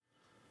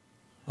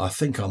I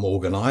think I'm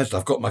organised.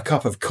 I've got my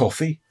cup of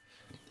coffee,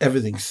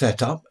 everything's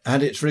set up,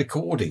 and it's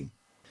recording.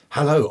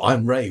 Hello,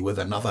 I'm Ray with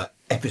another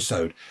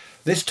episode.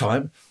 This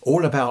time,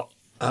 all about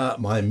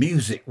my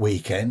music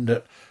weekend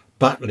at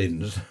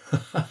Butlins,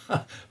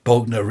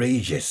 Bognor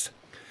Regis.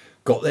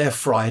 Got there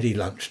Friday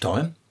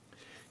lunchtime,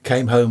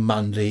 came home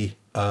Monday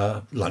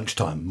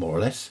lunchtime, more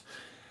or less.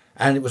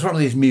 And it was one of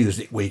these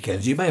music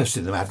weekends. You may have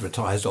seen them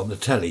advertised on the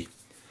telly.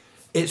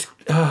 It's,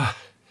 now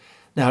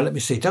let me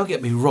see, don't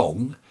get me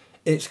wrong.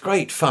 It's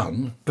great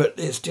fun, but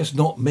it's just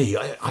not me.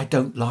 I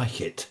don't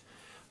like it.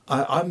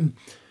 I'm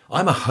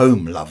a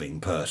home-loving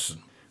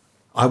person.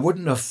 I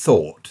wouldn't have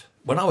thought,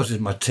 when I was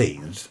in my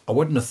teens, I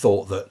wouldn't have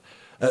thought that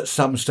at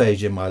some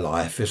stage in my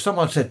life, if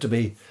someone said to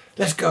me,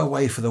 let's go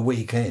away for the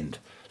weekend,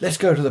 let's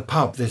go to the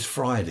pub this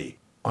Friday,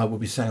 I would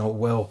be saying, oh,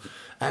 well,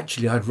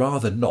 actually, I'd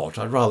rather not.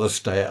 I'd rather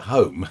stay at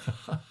home.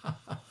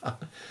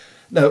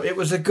 No, it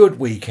was a good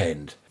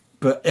weekend,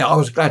 but I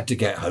was glad to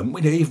get home.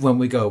 Even when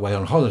we go away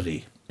on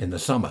holiday in the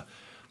summer,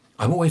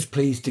 I'm always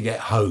pleased to get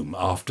home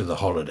after the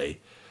holiday.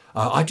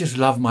 I just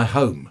love my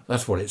home.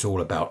 That's what it's all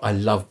about. I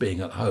love being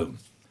at home.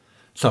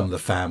 Some of the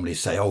families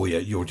say, oh, yeah,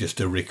 you're just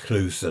a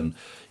recluse and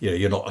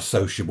you're not a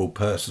sociable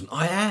person.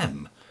 I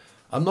am.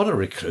 I'm not a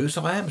recluse.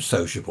 I am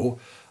sociable.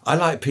 I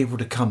like people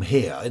to come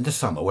here in the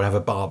summer. We'll have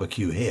a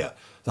barbecue here.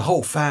 The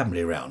whole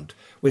family around.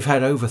 We've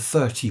had over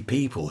 30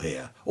 people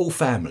here, all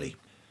family.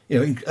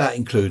 That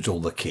includes all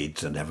the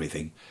kids and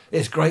everything.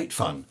 It's great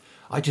fun.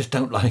 I just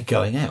don't like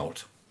going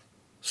out.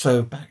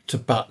 So back to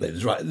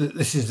Butlins, right?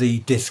 This is the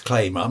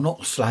disclaimer. I'm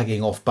not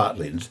slagging off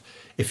Butlins.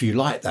 If you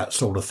like that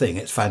sort of thing,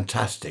 it's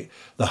fantastic.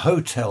 The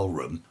hotel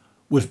room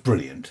was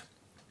brilliant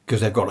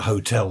because they've got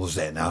hotels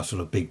there now,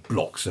 sort of big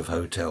blocks of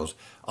hotels.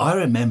 I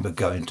remember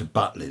going to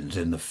Butlins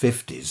in the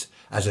 50s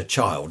as a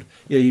child.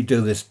 You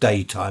do this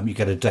daytime, you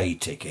get a day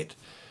ticket.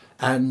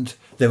 And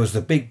there was the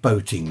big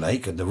boating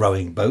lake and the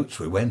rowing boats.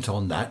 We went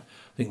on that.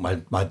 I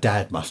think my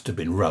dad must have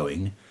been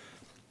rowing.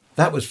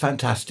 That was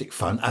fantastic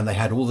fun. And they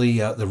had all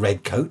the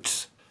red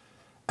coats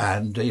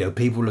and,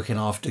 people looking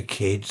after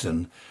kids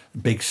and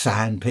big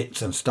sand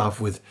pits and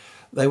stuff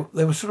they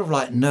were sort of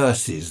like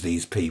nurses,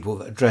 these people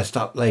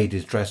that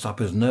ladies dressed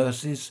up as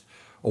nurses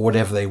or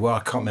whatever they were. I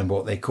can't remember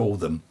what they called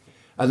them.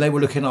 And they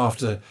were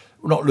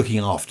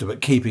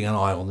but keeping an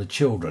eye on the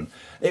children.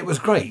 It was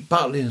great.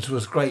 Butlins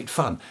was great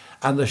fun.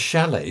 And the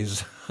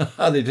chalets,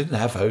 they didn't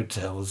have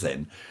hotels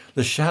then.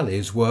 The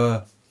chalets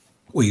were,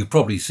 well, you've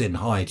probably seen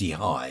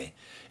Hi-de-Hi.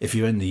 If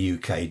you're in the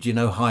UK, do you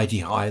know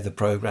Hi-de-Hi, the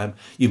programme?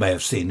 You may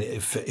have seen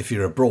it if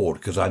you're abroad,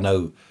 because I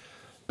know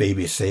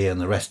BBC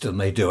and the rest of them,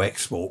 they do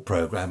export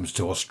programmes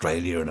to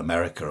Australia and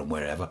America and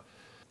wherever.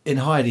 In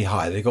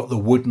Hi-de-Hi, they got the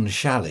wooden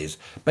chalets.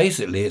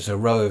 Basically, it's a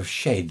row of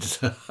sheds.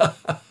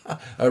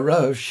 A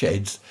row of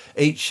sheds.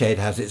 Each shed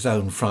has its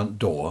own front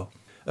door,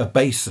 a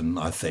basin,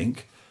 I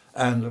think,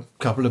 and a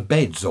couple of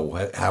beds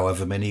or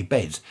however many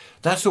beds.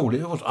 That's all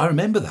it was. I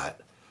remember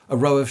that. A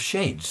row of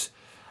sheds.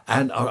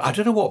 And I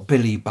don't know what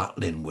Billy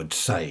Butlin would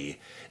say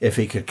if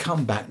he could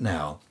come back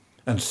now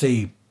and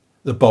see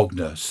the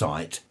Bognor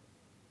site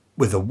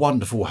with the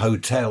wonderful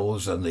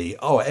hotels and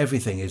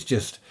everything is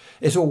just,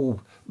 it's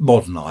all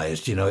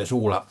modernised, it's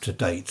all up to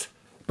date.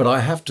 But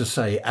I have to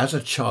say, as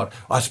a child,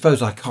 I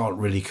suppose I can't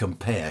really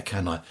compare,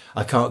 can I?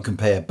 I can't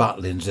compare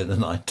Butlins in the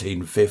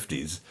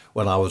 1950s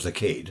when I was a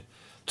kid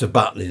to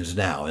Butlins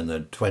now in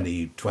the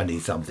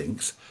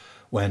 20-somethings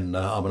when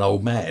I'm an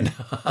old man.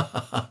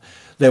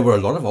 There were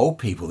a lot of old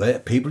people there,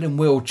 people in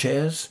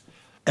wheelchairs,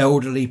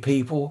 elderly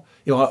people.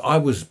 I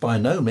was by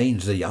no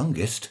means the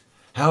youngest.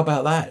 How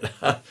about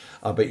that?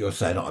 I bet you're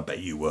saying, I bet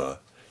you were.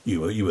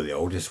 You were the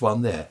oldest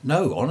one there.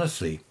 No,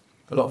 honestly,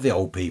 a lot of the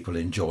old people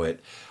enjoy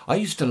it. I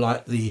used to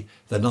like the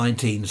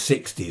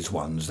 1960s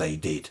ones they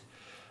did.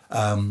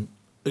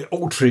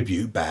 All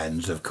tribute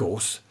bands, of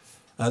course.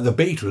 The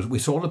Beatles, we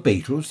saw the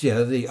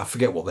Beatles, I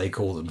forget what they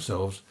call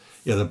themselves.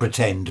 The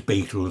pretend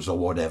Beatles or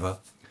whatever.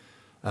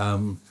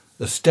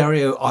 The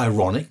Stereo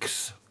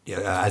Ironics,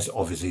 as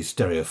obviously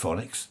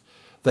Stereophonics,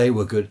 they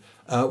were good.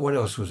 What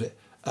else was it?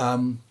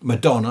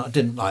 Madonna, I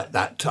didn't like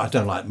that. I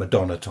don't like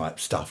Madonna type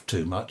stuff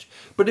too much,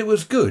 but it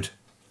was good.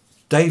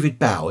 David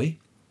Bowie,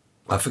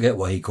 I forget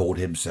what he called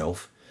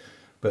himself,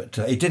 but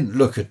he didn't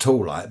look at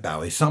all like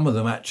Bowie. Some of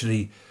them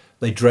actually,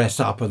 they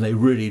dress up and they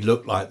really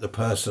look like the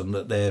person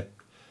that they're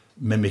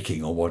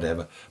mimicking or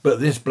whatever. But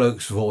this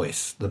bloke's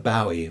voice, the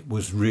Bowie,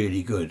 was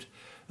really good.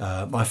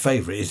 My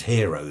favourite is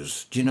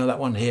Heroes. Do you know that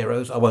one,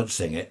 Heroes? I won't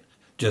sing it.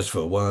 Just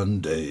for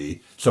one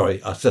day.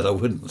 Sorry, I said I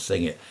wouldn't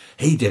sing it.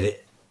 He did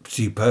it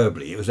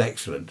superbly. It was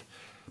excellent.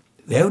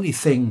 The only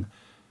thing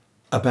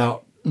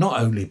about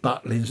not only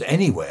Butlins,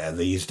 anywhere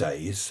these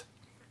days,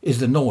 is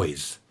the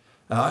noise.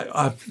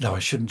 I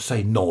shouldn't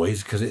say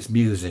noise because it's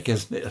music,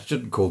 isn't it? I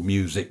shouldn't call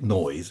music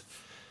noise.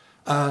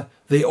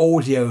 The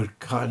audio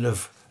kind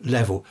of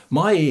level.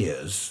 My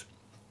ears,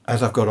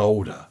 as I've got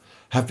older,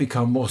 have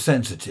become more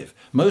sensitive.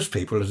 Most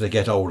people, as they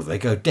get older, they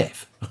go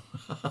deaf.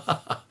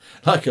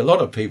 Like a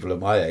lot of people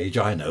of my age,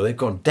 I know, they've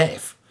gone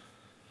deaf.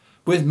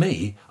 With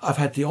me, I've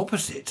had the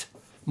opposite.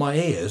 My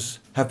ears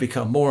have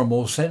become more and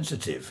more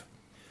sensitive.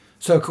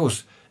 So, of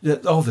course, the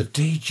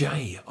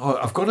DJ.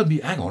 I've got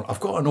hang on, I've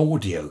got an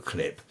audio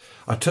clip.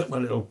 I took my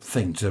little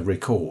thing to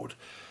record.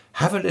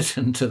 Have a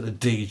listen to the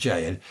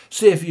DJ and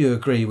see if you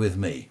agree with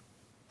me.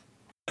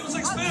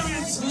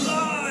 Experience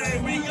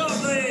live, we got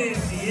them,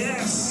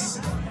 yes.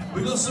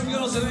 We got some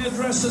girls in here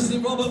dressed as the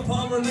Robert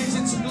Palmer and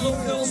Leeds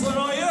Club Girls, where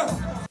are you?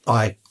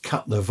 I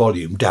cut the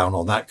volume down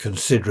on that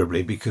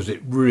considerably because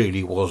it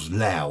really was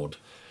loud.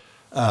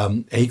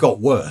 He got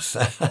worse.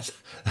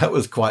 That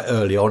was quite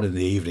early on in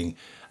the evening.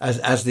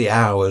 As the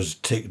hours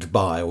ticked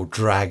by or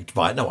dragged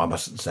by, no, I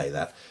mustn't say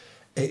that,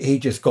 he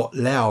just got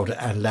louder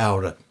and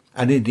louder.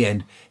 And in the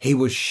end, he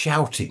was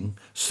shouting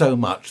so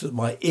much that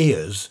my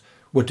ears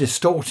were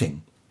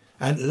distorting.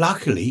 And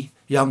luckily,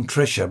 young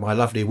Tricia, my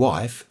lovely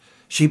wife,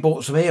 she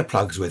bought some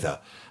earplugs with her.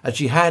 And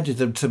she handed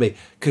them to me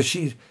because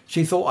she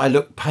thought I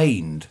looked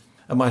pained.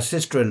 And my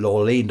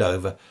sister-in-law leaned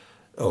over,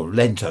 or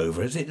leant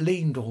over. Is it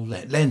leaned or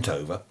leant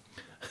over?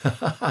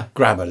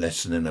 Grammar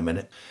lesson in a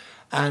minute.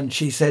 And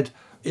she said,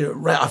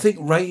 I think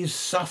Ray's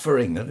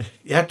suffering. And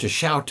you had to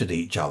shout at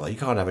each other. You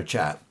can't have a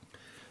chat.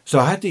 So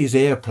I had these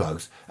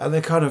earplugs, and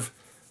they're kind of,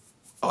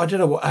 I don't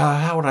know,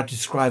 how would I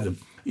describe them?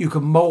 You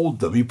can mould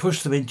them. You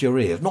push them into your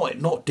ears,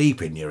 not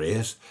deep in your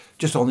ears,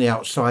 just on the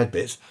outside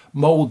bits.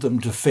 Mould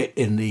them to fit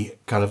in the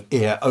kind of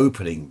ear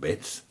opening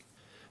bits.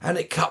 And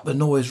it cut the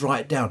noise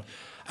right down.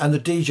 And the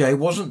DJ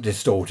wasn't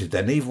distorted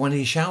then. Even when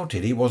he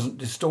shouted, he wasn't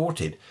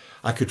distorted.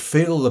 I could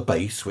feel the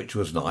bass, which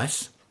was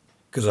nice,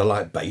 because I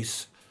like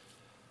bass.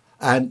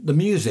 And the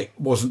music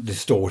wasn't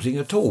distorting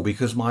at all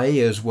because my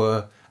ears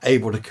were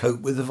able to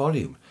cope with the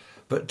volume.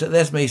 But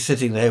there's me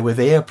sitting there with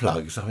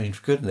earplugs. I mean,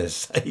 for goodness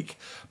sake.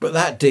 But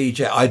that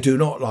DJ, I do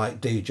not like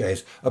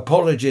DJs.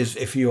 Apologies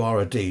if you are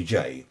a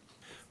DJ,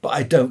 but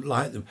I don't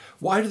like them.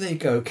 Why do they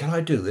go, can I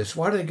do this?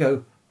 Why do they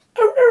go,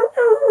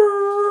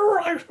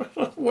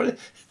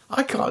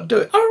 I can't do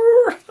it.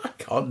 I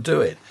can't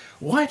do it.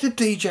 Why do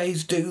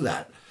DJs do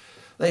that?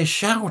 They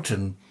shout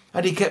and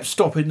he kept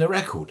stopping the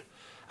record.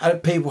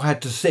 And people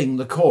had to sing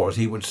the chorus.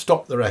 He would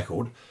stop the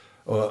record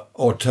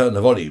or turn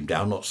the volume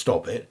down, not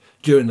stop it,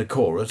 during the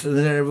chorus. And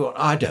then everyone,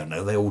 I don't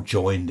know, they all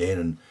joined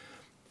in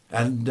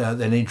and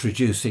then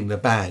introducing the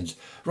bands.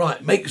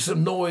 Right, make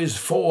some noise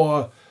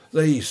for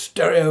the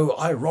Stereo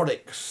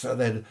Ironics. And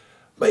then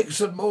make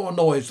some more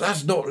noise.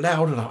 That's not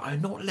loud enough.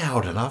 I'm not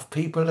loud enough.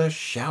 People are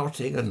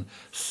shouting and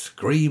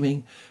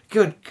screaming.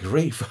 Good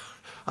grief.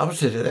 I'm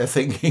sitting there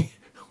thinking,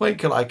 when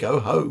can I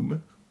go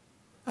home?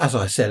 As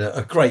I said,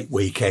 a great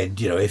weekend,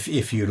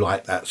 if you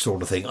like that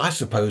sort of thing. I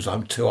suppose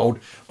I'm too old.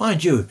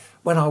 Mind you,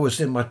 when I was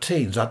in my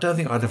teens, I don't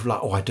think I'd have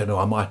liked, I don't know,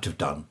 I might have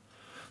done.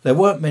 There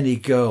weren't many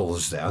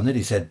girls there. I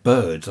nearly said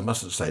birds, I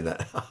mustn't say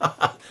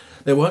that.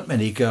 There weren't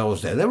many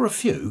girls there. There were a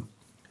few,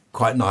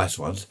 quite nice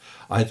ones.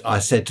 I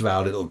said to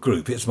our little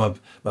group, it's my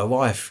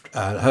wife,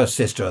 her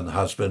sister and the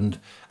husband,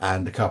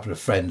 and a couple of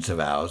friends of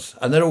ours.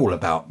 And they're all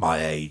about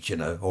my age,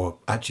 or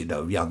actually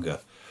no, younger.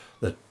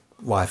 The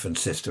wife and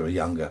sister are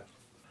younger.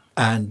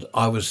 And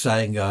I was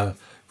saying,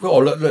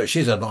 look,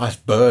 she's a nice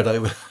bird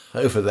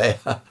over there.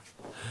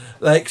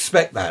 They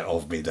expect that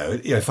of me,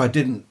 though. If I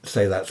didn't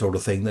say that sort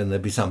of thing, then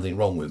there'd be something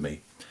wrong with me.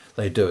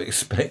 They do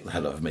expect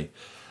that of me.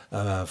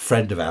 A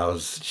friend of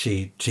ours,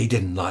 she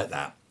didn't like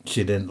that.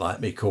 She didn't like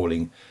me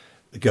calling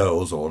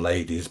girls or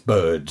ladies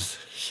birds.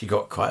 She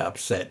got quite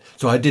upset.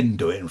 So I didn't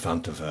do it in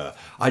front of her.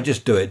 I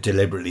just do it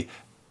deliberately,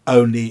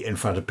 only in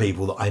front of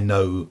people that I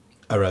know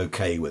are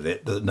okay with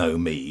it, that know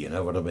me, you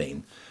know what I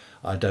mean?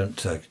 I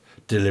don't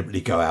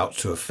deliberately go out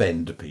to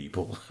offend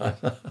people.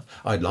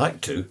 I'd like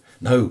to.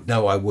 No,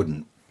 I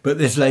wouldn't. But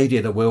this lady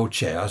in a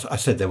wheelchair, I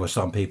said there were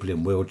some people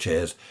in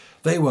wheelchairs.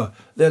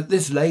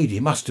 This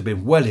lady must have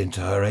been well into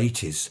her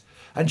 80s,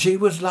 and she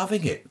was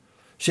loving it.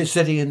 She's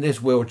sitting in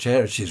this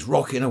wheelchair, she's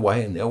rocking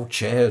away, and the old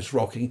chair's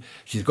rocking.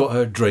 She's got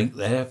her drink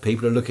there,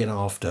 people are looking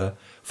after her.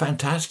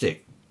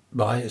 Fantastic.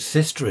 My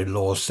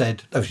sister-in-law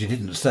said, she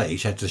didn't say,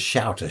 she had to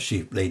shout as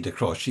she leaned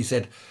across. She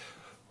said,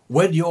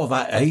 when you're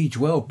that age,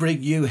 we'll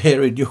bring you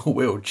here in your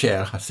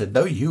wheelchair. I said,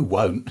 no, you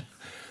won't.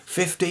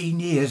 15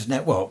 years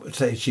now. Well,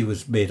 say she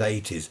was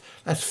mid-80s.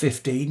 That's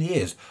 15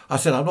 years. I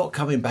said, I'm not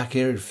coming back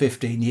here in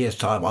 15 years'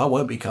 time. I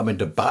won't be coming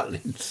to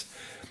Butlins.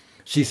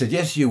 She said,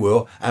 yes, you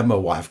will. And my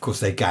wife, of course,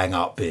 they gang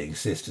up, being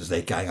sisters,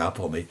 they gang up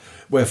on me.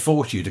 We'll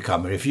force you to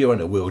come here. If you're in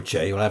a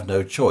wheelchair, you'll have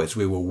no choice.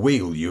 We will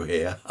wheel you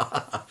here.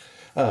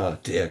 Oh,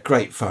 dear,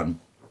 great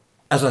fun.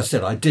 As I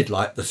said, I did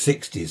like the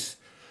 60s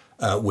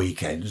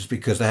weekends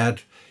because they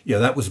had...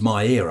 that was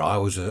my era. I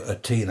was a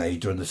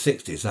teenager in the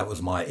 60s. That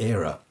was my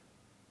era.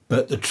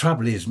 But the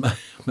trouble is,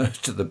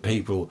 most of the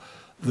people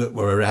that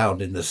were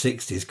around in the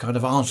 60s kind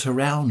of aren't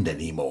around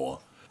anymore.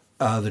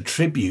 The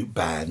tribute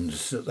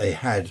bands that they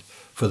had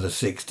for the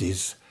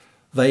 60s,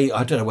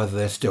 I don't know whether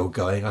they're still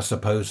going, I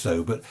suppose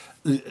so, but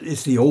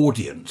it's the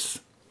audience.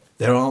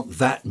 There aren't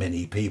that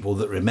many people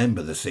that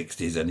remember the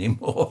 60s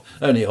anymore.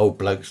 Only old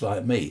blokes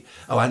like me.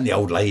 Oh, and the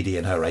old lady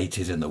in her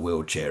 80s in the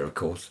wheelchair, of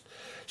course.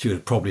 She was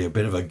probably a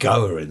bit of a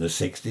goer in the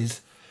 60s,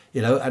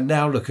 and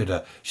now look at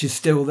her. She's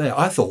still there.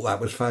 I thought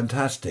that was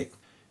fantastic.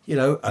 You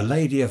know, a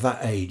lady of that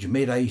age,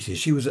 mid-80s,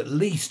 she was at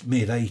least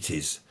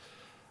mid-80s.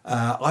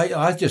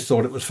 I just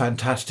thought it was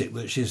fantastic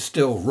that she's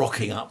still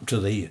rocking up to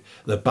the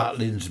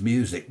Butlins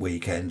music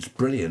weekends.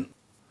 Brilliant.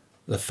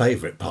 The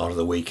favourite part of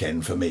the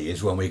weekend for me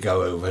is when we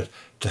go over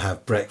to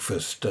have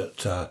breakfast at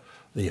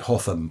the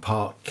Hotham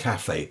Park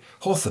Cafe.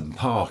 Hotham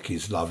Park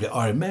is lovely.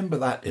 I remember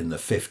that in the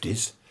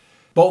 50s.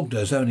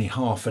 Bognor's only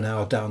half an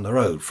hour down the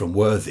road from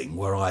Worthing,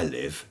 where I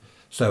live,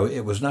 so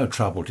it was no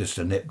trouble just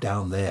to nip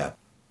down there.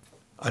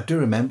 I do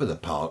remember the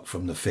park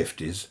from the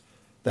 50s.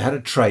 They had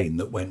a train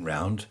that went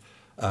round,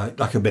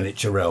 like a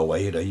miniature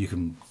railway. You know, you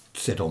can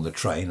sit on the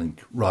train and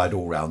ride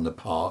all round the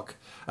park,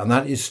 and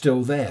that is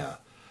still there.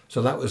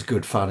 So that was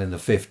good fun in the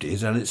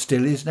 50s, and it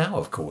still is now,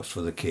 of course,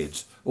 for the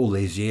kids, all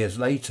these years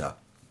later.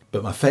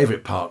 But my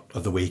favourite part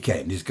of the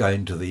weekend is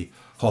going to the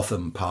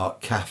Hotham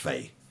Park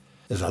Cafe.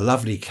 There's a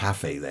lovely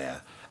cafe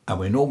there, and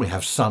we normally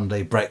have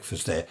Sunday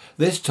breakfast there.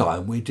 This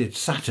time we did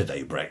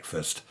Saturday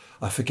breakfast.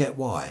 I forget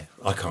why.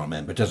 I can't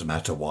remember. It doesn't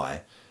matter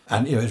why.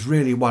 And, you know, it's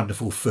really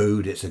wonderful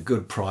food. It's a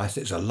good price.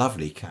 It's a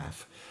lovely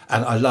cafe.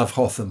 And I love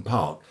Hotham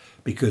Park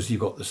because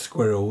you've got the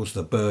squirrels,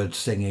 the birds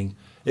singing.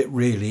 It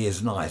really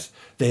is nice.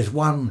 There's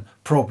one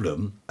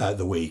problem at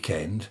the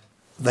weekend.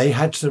 They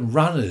had some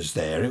runners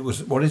there. It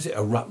was, what is it,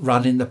 a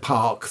run in the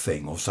park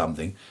thing or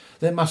something.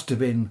 There must have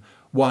been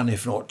one,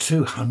 if not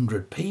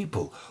 200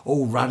 people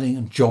all running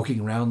and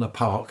jogging around the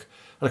park.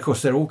 And of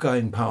course, they're all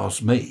going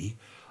past me.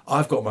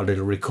 I've got my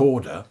little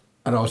recorder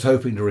and I was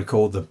hoping to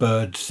record the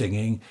birds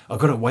singing. I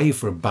got away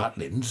from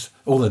Butlins,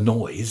 all the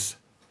noise,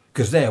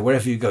 because there,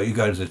 wherever you go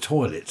to the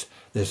toilet,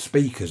 there's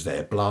speakers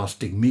there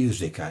blasting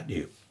music at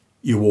you.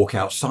 You walk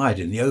outside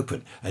in the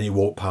open and you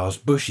walk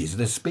past bushes,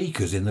 and there's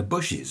speakers in the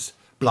bushes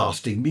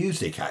blasting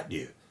music at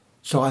you.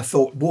 So I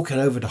thought, walking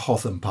over to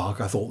Hotham Park,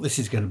 I thought, this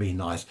is going to be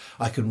nice.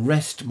 I can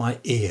rest my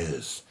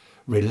ears,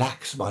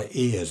 relax my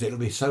ears. It'll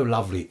be so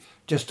lovely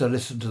just to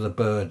listen to the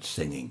birds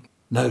singing.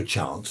 No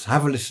chance.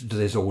 Have a listen to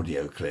this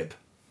audio clip.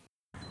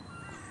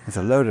 There's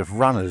a load of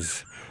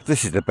runners.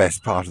 This is the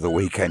best part of the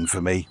weekend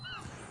for me.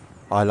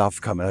 I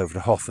love coming over to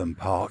Hotham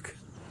Park.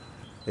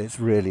 It's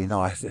really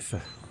nice. It's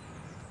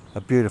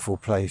a beautiful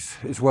place.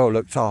 It's well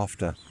looked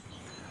after.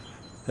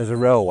 There's a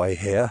railway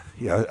here,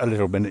 you know, a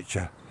little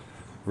miniature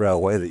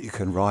railway that you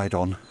can ride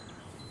on.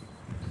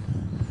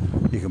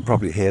 You can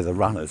probably hear the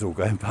runners all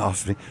going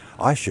past me.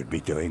 I should be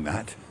doing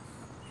that.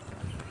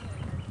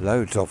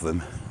 Loads of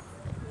them.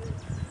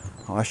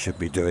 I should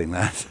be doing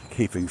that,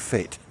 keeping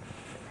fit,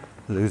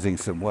 losing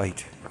some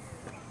weight.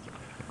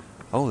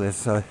 Oh,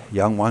 there's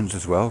young ones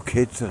as well,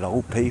 kids and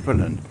old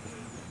people and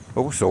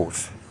all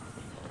sorts.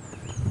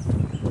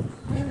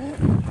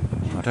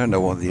 I don't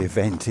know what the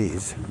event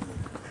is.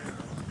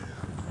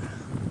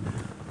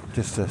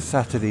 Just a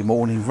Saturday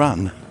morning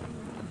run.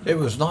 It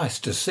was nice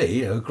to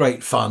see,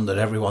 great fun that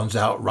everyone's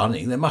out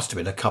running. There must have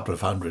been a couple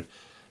of hundred.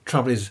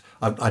 Trouble is,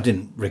 I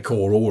didn't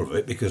record all of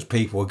it because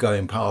people were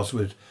going past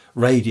with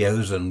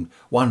radios, and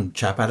one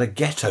chap had a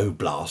ghetto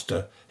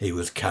blaster he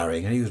was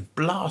carrying and he was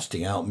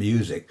blasting out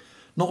music.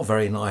 Not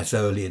very nice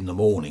early in the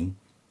morning.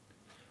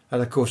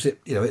 And of course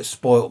it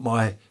spoilt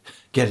my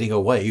getting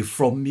away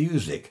from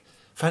music.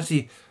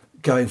 Fancy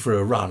going for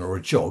a run or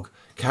a jog,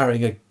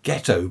 carrying a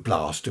ghetto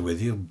blaster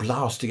with you,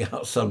 blasting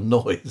out some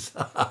noise.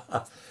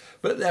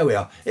 But there we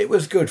are. It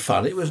was good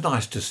fun. It was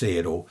nice to see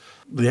it all.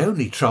 The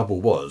only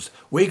trouble was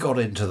we got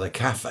into the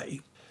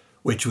cafe,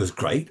 which was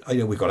great.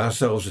 We got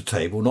ourselves a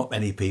table, not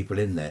many people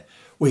in there.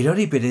 We'd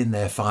only been in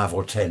there 5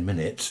 or 10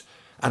 minutes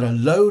and a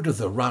load of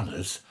the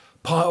runners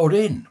piled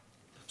in.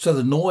 So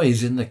the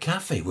noise in the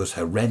cafe was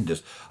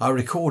horrendous. I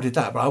recorded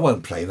that, but I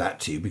won't play that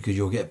to you because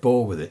you'll get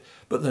bored with it.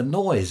 But the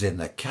noise in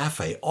the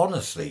cafe,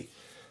 honestly,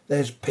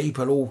 there's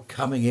people all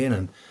coming in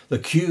and the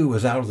queue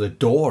was out of the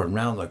door and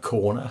round the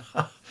corner.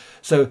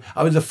 So,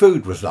 the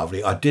food was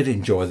lovely. I did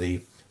enjoy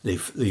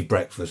the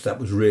breakfast. That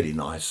was really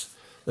nice.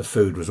 The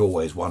food was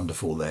always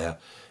wonderful there.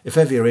 If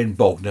ever you're in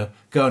Bognor,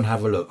 go and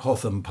have a look.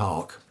 Hotham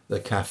Park, the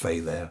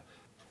cafe there.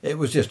 It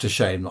was just a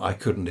shame that I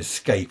couldn't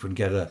escape and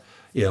get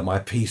my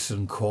peace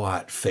and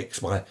quiet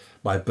fix.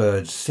 My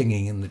birds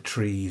singing in the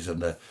trees,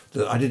 and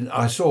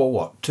I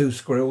saw 2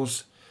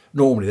 squirrels.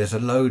 Normally there's a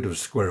load of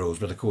squirrels,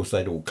 but of course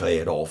they'd all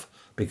cleared off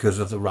because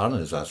of the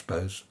runners, I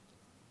suppose.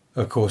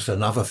 Of course,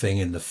 another thing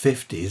in the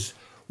 50s,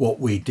 what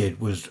we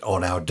did was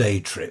on our day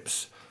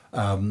trips,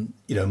 Mum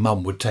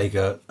would take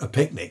a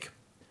picnic.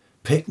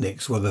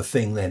 Picnics were the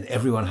thing then.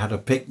 Everyone had a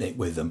picnic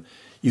with them.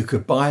 You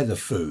could buy the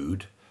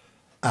food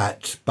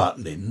at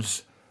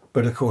Butlins,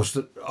 but of course,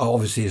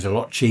 obviously, it's a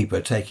lot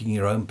cheaper taking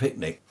your own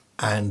picnic.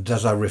 And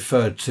as I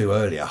referred to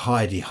earlier,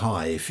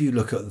 Hi-de-Hi, if you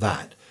look at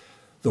that,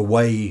 the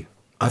way,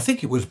 I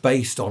think it was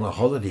based on a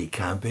holiday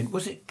camp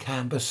was it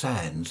Camber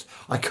Sands?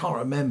 I can't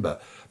remember.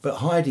 But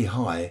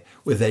Hi-de-Hi,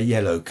 with their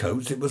yellow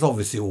coats, it was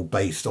obviously all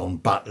based on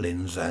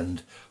Butlins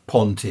and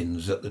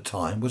Pontins at the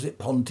time. Was it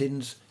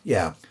Pontins?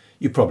 Yeah,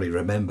 you probably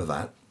remember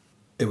that.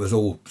 It was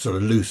all sort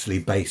of loosely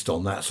based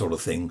on that sort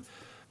of thing.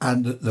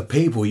 And the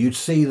people, you'd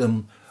see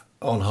them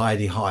on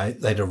Hi-de-Hi,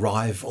 they'd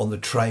arrive on the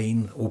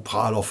train, all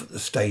pile off at the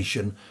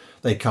station.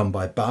 They'd come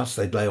by bus,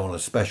 they'd lay on a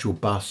special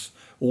bus.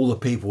 All the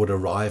people would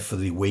arrive for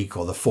the week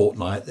or the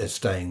fortnight they're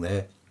staying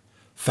there.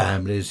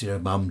 Families,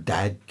 mum,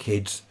 dad,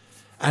 kids.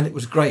 And it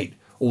was great.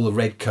 All the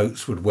red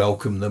coats would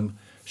welcome them,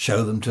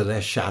 show them to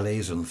their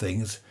chalets and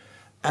things.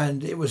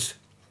 And it was,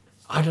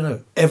 I don't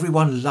know,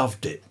 everyone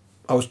loved it.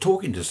 I was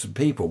talking to some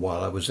people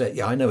while I was there.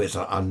 Yeah, I know it's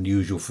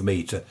unusual for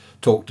me to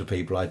talk to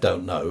people I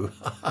don't know.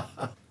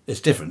 It's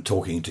different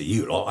talking to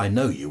you lot. I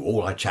know you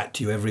all. I chat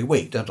to you every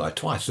week, don't I?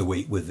 Twice a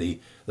week with the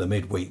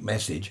midweek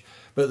message.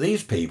 But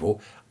these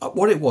people,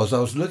 what it was, I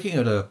was looking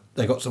at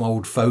they got some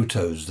old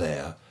photos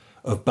there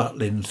of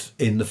Butlins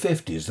in the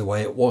 50s, the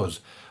way it was.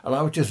 And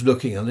I was just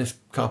looking, and this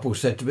couple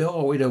said to me,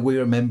 oh, we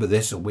remember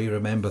this and we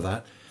remember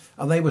that.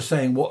 And they were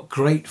saying what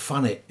great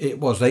fun it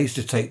was. They used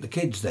to take the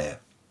kids there.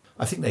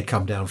 I think they'd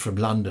come down from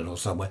London or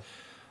somewhere,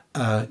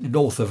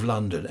 north of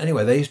London.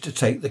 Anyway, they used to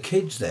take the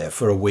kids there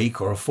for a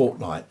week or a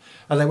fortnight.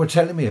 And they were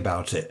telling me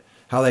about it,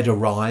 how they'd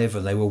arrive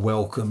and they were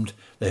welcomed.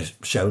 They're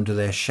shown to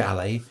their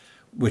chalet,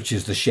 which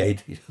is the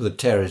shed, the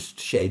terraced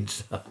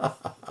sheds.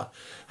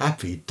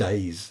 Happy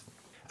days.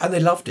 And they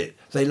loved it.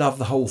 They loved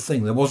the whole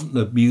thing. There wasn't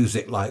the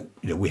music like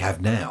we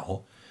have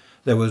now.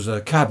 There was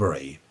a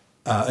cabaret.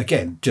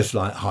 Again, just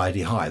like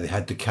Heidi High. They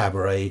had the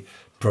cabaret,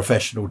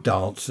 professional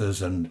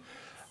dancers and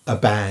a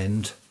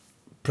band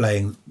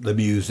playing the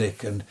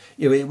music. And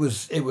it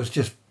was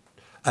just,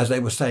 as they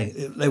were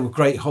saying, they were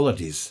great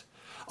holidays.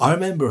 I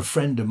remember a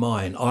friend of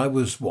mine, I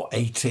was,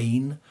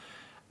 18?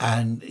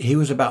 And he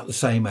was about the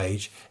same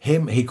age.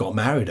 He got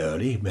married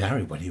early. He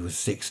married when he was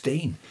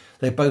 16.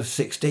 They're both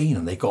 16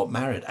 and they got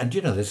married. And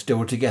they're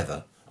still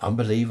together.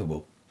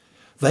 Unbelievable.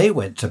 They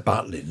went to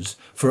Butlins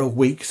for a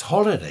week's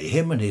holiday,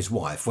 him and his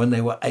wife, when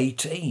they were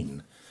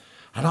 18.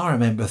 And I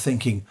remember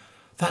thinking,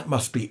 that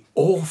must be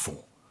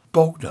awful.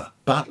 Bognor,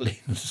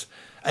 Butlins,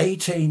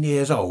 18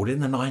 years old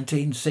in the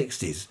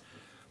 1960s.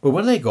 But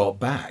when they got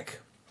back,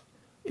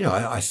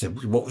 I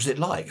said, what was it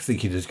like?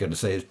 Thinking he was going to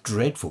say it's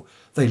dreadful.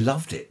 They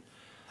loved it.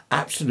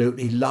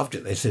 Absolutely loved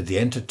it. They said the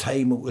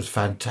entertainment was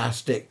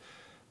fantastic.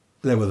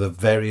 There were the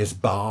various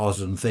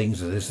bars and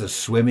things, and there's the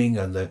swimming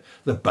and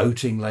the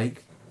boating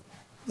lake.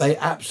 They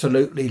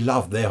absolutely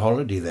loved their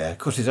holiday there. Of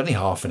course, it's only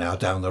half an hour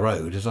down the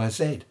road, as I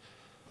said.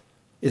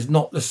 It's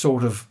not the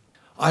sort of,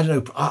 I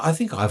don't know, I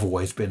think I've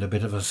always been a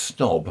bit of a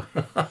snob.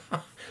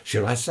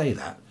 Should I say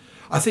that?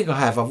 I think I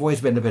have. I've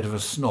always been a bit of a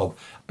snob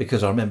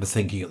because I remember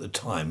thinking at the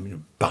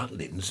time,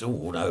 Butlins,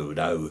 oh,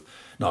 no,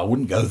 I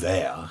wouldn't go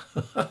there.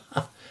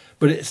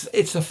 But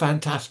it's a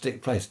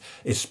fantastic place,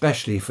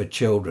 especially for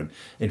children.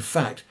 In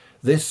fact,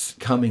 this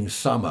coming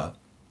summer,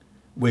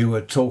 we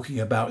were talking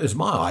about, it was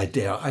my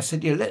idea, I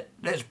said,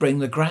 let's bring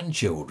the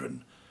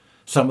grandchildren.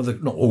 Some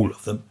of not all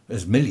of them,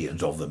 there's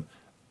millions of them.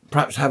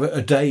 Perhaps have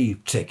a day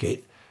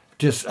ticket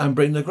and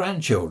bring the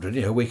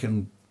grandchildren. We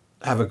can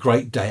have a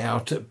great day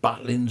out at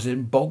Butlins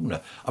in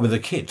Bognor. I mean, the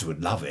kids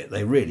would love it,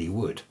 they really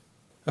would.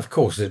 Of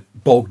course,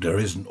 Bognor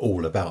isn't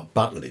all about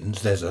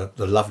Butlins. There's the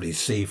lovely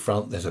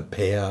seafront, there's a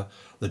pier,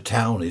 the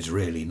town is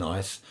really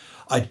nice.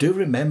 I do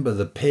remember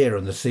the pier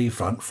and the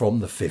seafront from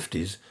the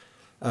 50s.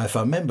 If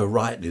I remember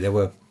rightly,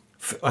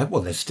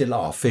 there still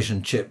are fish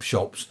and chip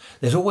shops.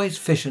 There's always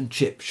fish and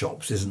chip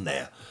shops, isn't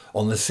there,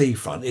 on the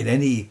seafront in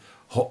any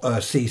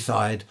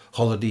seaside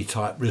holiday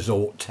type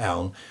resort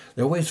town.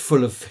 They're always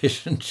full of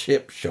fish and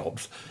chip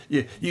shops.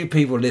 You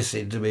people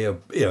listening to me,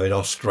 in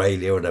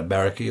Australia and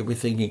America, you'll be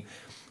thinking,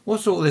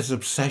 what's all this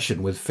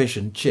obsession with fish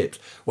and chips?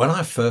 When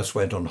I first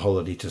went on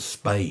holiday to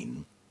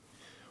Spain,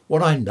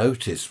 what I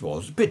noticed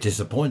was, a bit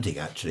disappointing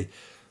actually,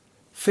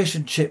 fish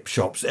and chip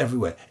shops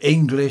everywhere.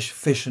 English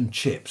fish and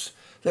chips.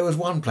 There was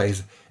one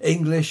place,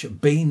 English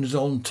beans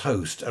on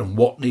toast and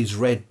Watney's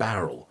Red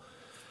Barrel.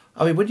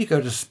 I mean, when you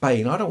go to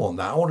Spain, I don't want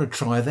that. I want to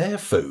try their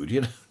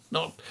food,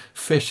 not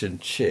fish and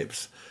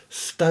chips.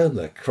 Stone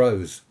the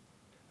crows.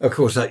 Of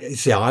course,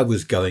 I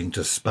was going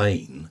to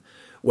Spain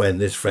when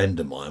this friend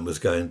of mine was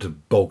going to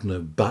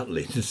Bognor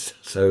Butlins.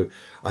 So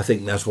I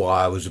think that's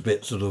why I was a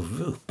bit sort of,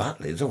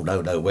 Butlins? Oh,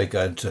 no, we're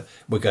going to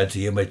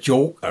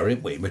Majorca,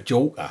 aren't we?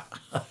 Majorca.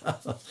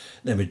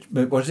 No,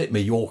 what is it?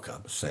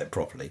 Mallorca, say it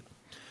properly.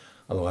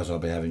 Otherwise I'll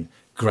be having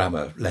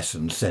grammar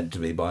lessons sent to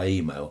me by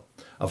email.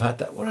 I've had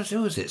that. What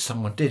was it?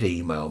 Someone did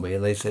email me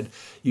and they said,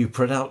 you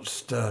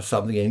pronounced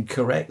something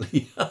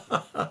incorrectly.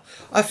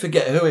 I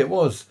forget who it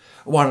was.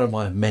 One of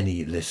my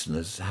many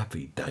listeners.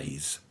 Happy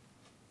days.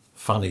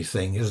 Funny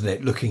thing, isn't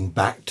it? Looking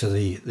back to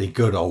the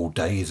good old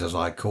days, as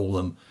I call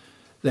them,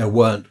 there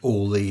weren't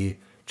all the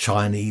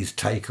Chinese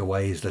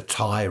takeaways, the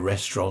Thai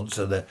restaurants,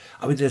 and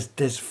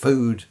there's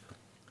food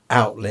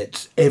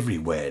outlets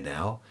everywhere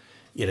now.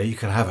 You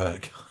can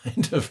have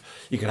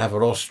you can have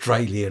an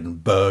Australian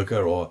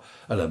burger or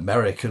an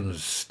American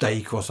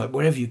steak or something.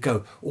 Wherever you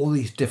go, all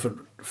these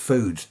different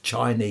foods,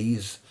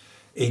 Chinese,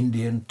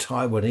 Indian,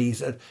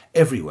 Taiwanese,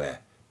 everywhere,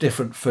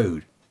 different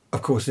food.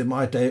 Of course, in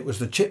my day, it was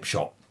the chip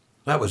shop.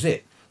 That was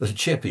it, the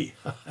chippy,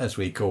 as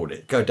we called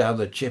it. Go down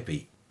the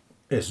chippy.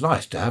 It's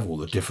nice to have all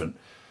the different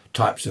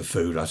types of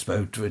food, I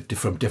suppose,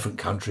 from different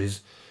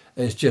countries.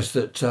 It's just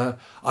that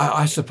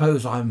I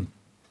suppose I'm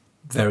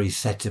very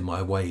set in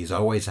my ways. I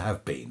always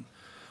have been.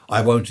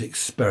 I won't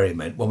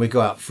experiment. When we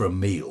go out for a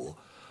meal,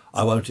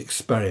 I won't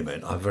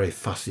experiment. I'm very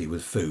fussy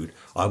with food.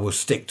 I will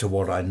stick to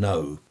what I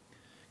know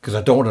because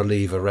I don't want to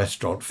leave a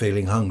restaurant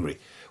feeling hungry.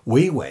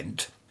 We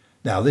went,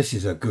 now this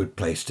is a good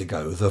place to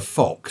go, the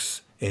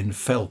Fox in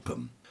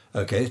Felpham.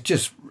 Okay, it's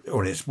just,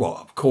 or it's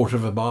what, a quarter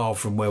of a mile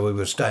from where we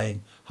were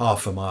staying,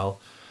 half a mile.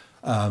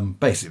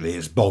 Basically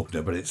it's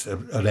Bognor, but it's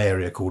an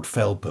area called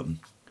Felpham.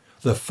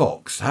 The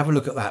Fox, have a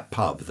look at that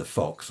pub, the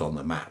Fox, on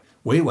the map.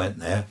 We went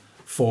there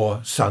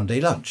for Sunday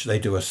lunch. They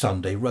do a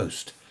Sunday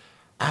roast.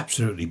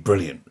 Absolutely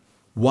brilliant.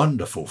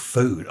 Wonderful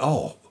food.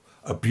 Oh,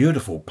 a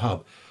beautiful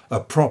pub. A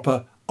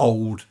proper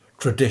old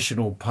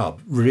traditional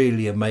pub.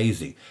 Really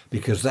amazing,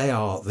 because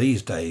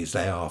these days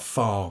they are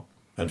far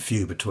and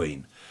few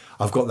between.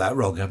 I've got that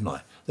wrong, haven't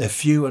I? They're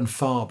few and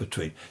far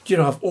between. Do you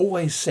know, I've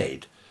always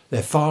said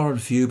they're far and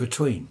few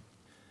between.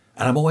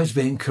 And I'm always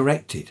being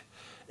corrected.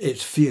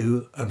 It's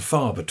few and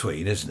far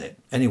between, isn't it?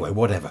 Anyway,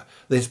 whatever.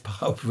 This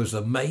pub was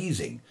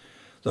amazing.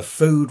 The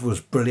food was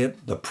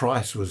brilliant. The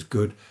price was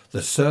good.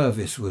 The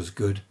service was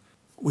good.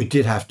 We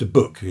did have to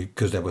book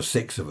because there were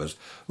 6 of us.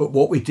 But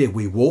what we did,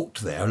 we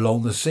walked there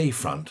along the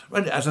seafront.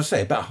 And as I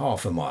say, about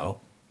half a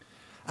mile.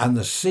 And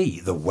the sea,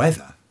 the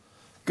weather,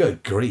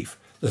 good grief.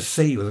 The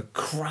sea was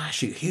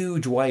crashing,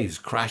 huge waves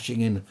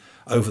crashing in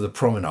over the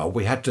promenade.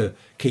 We had to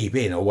keep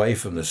in away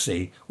from the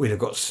sea. We'd have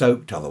got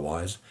soaked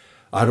otherwise.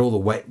 I had all the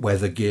wet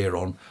weather gear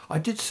on. I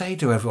did say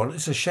to everyone,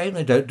 it's a shame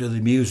they don't do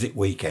the music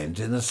weekends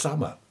in the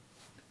summer.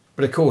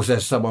 But of course,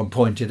 as someone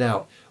pointed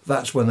out,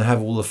 that's when they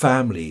have all the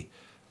family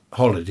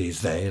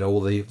holidays there, you know,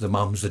 all the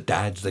mums, the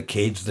dads, the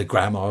kids, the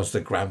grandmas,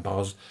 the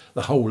grandpas,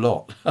 the whole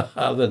lot.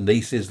 The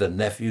nieces, the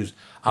nephews,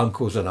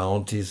 uncles and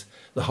aunties,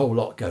 the whole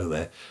lot go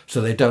there.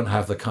 So they don't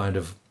have the kind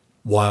of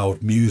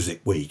wild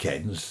music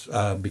weekends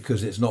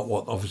because it's not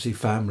what obviously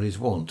families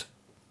want.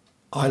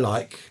 I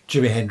like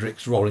Jimi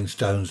Hendrix, Rolling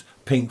Stones,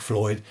 Pink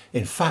Floyd.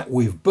 In fact,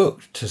 we've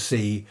booked to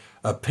see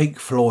a Pink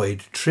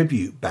Floyd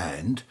tribute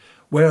band.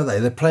 Where are they?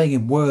 They're playing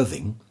in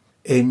Worthing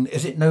in,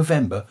 is it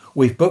November?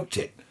 We've booked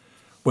it.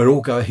 We're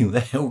all going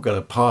there, all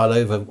going to pile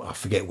over. I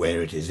forget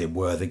where it is in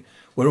Worthing.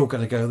 We're all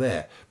going to go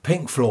there.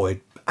 Pink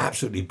Floyd,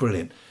 absolutely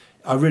brilliant.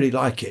 I really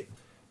like it.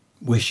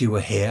 Wish You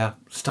Were Here,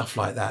 stuff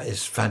like that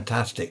is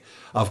fantastic.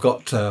 I've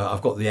got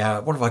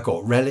the, what have I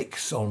got?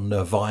 Relics on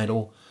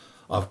vinyl.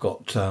 I've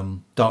got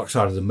Dark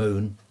Side of the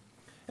Moon.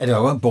 Anyway,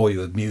 I won't bore you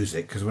with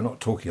music because we're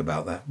not talking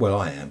about that. Well,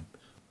 I am,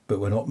 but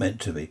we're not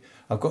meant to be.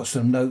 I've got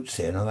some notes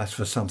here. Now that's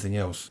for something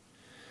else.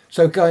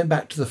 So going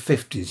back to the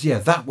 50s, yeah,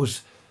 that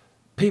was,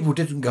 people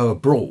didn't go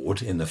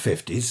abroad in the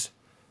 50s.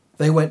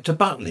 They went to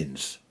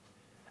Butlins.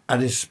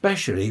 And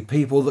especially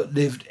people that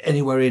lived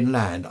anywhere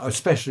inland,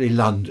 especially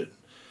London.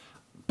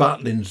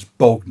 Butlins,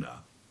 Bognor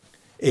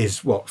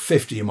is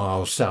 50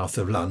 miles south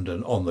of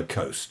London on the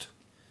coast.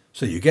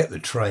 So you get the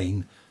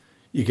train,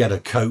 you get a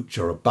coach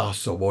or a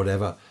bus or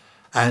whatever,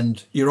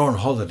 and you're on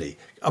holiday.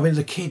 I mean,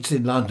 the kids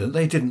in London,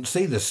 they didn't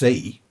see the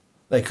sea.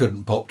 They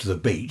couldn't pop to the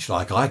beach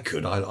like I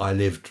could. I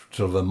lived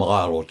sort of a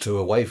mile or two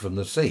away from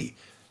the sea.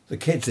 The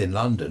kids in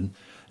London,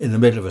 in the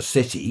middle of a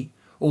city,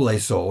 all they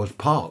saw was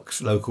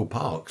parks, local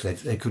parks.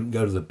 They couldn't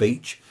go to the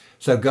beach.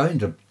 So going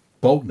to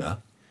Bognor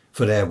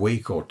for their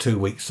week or 2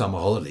 week summer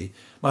holiday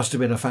must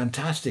have been a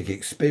fantastic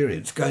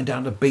experience, going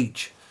down the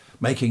beach,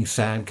 making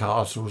sand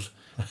castles,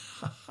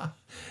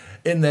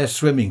 in their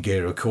swimming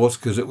gear, of course,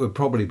 because it would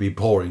probably be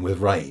pouring with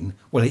rain.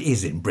 Well, it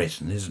is in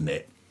Britain, isn't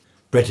it?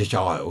 British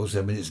Isles,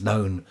 I mean, it's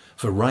known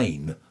for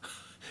rain.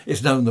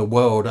 It's known the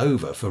world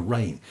over for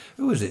rain.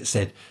 Who was it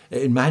said,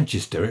 in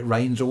Manchester it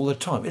rains all the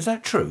time? Is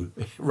that true?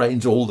 It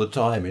rains all the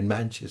time in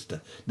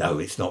Manchester. No,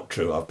 it's not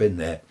true. I've been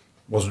there. It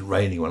wasn't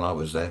raining when I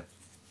was there.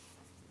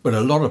 But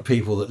a lot of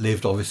people that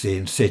lived obviously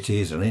in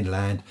cities and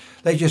inland,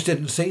 they just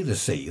didn't see the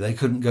sea. They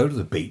couldn't go to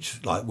the beach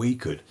like we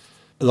could.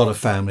 A lot of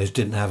families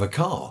didn't have a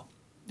car.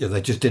 You know,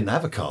 they just didn't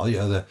have a car. You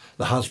know,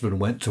 the husband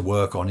went to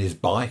work on his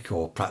bike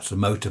or perhaps a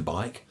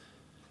motorbike.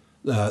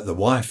 The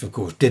wife, of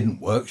course, didn't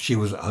work. She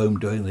was at home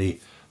doing the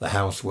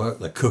housework,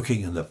 the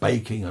cooking and the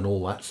baking and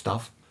all that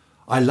stuff.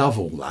 I love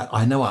all that.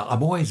 I know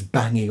I'm always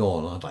banging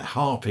on, aren't I?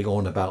 Harping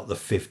on about the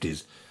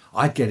 50s.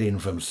 I'd get in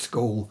from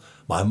school.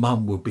 My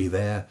mum would be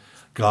there.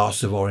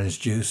 Glass of orange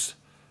juice,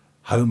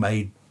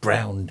 homemade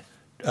brown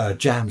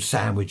jam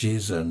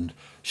sandwiches, and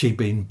she'd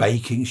been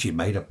baking. She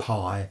made a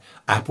pie,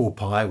 apple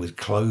pie with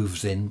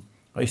cloves in.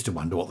 I used to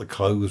wonder what the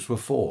cloves were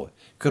for.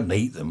 Couldn't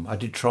eat them. I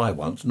did try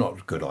once. Not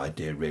a good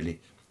idea, really.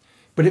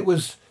 But it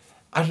was,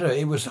 I don't know,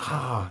 it was,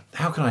 how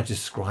can I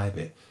describe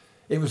it?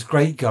 It was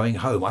great going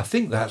home. I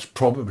think that's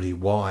probably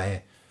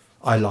why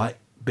I like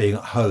being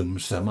at home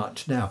so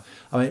much now.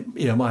 I mean,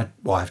 you know, my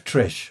wife,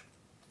 Trish,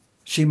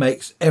 she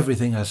makes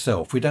everything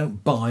herself. We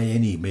don't buy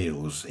any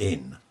meals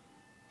in.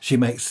 She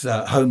makes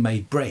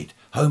homemade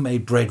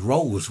bread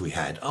rolls we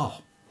had.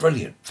 Oh,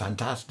 brilliant,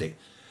 fantastic.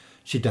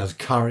 She does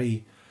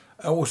curry,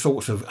 all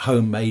sorts of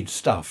homemade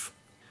stuff.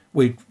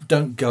 We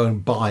don't go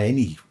and buy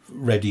any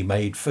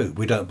ready-made food.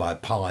 We don't buy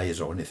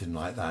pies or anything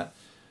like that.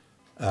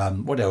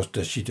 What else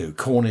does she do?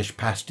 Cornish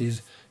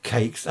pasties,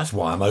 cakes. That's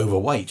why I'm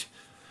overweight.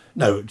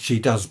 No, she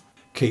does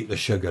keep the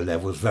sugar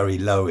levels very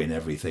low in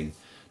everything.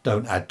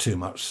 Don't add too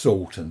much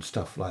salt and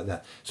stuff like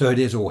that. So it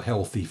is all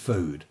healthy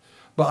food.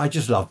 But I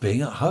just love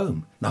being at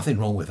home. Nothing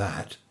wrong with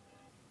that.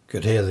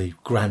 Could hear the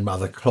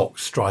grandmother clock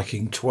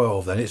striking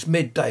 12 then. It's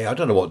midday. I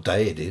don't know what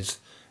day it is.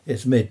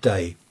 It's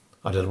midday.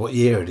 I don't know what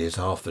year it is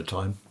half the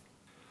time.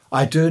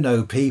 I do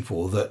know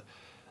people that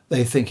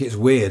they think it's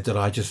weird that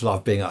I just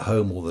love being at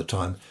home all the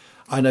time.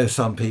 I know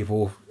some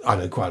people, I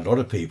know quite a lot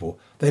of people,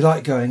 they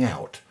like going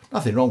out.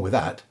 Nothing wrong with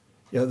that.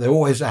 You know, they're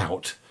always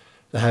out.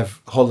 They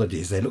have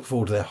holidays. They look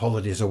forward to their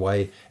holidays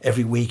away.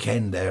 Every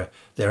weekend they're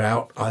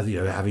out,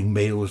 either having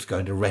meals,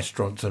 going to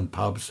restaurants and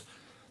pubs.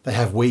 They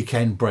have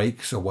weekend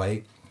breaks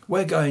away.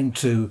 We're going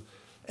to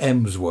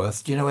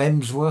Emsworth. Do you know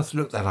Emsworth?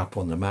 Look that up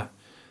on the map.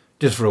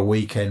 Just for a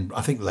weekend,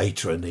 I think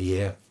later in the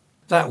year.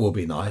 That will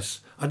be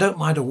nice. I don't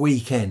mind a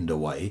weekend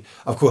away.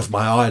 Of course,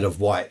 my Isle of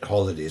Wight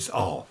holidays,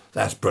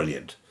 that's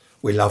brilliant.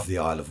 We love the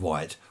Isle of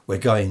Wight. We're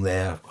going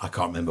there, I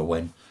can't remember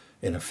when,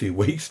 in a few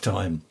weeks'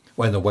 time,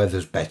 when the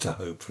weather's better,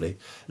 hopefully.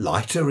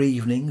 Lighter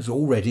evenings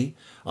already.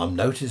 I'm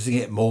noticing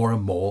it more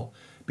and more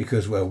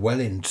because we're well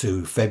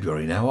into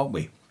February now, aren't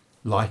we?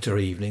 Lighter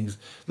evenings.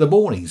 The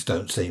mornings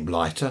don't seem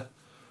lighter.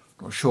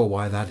 Not sure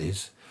why that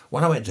is.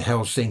 When I went to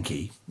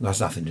Helsinki, that's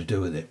nothing to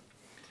do with it.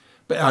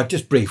 But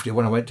just briefly,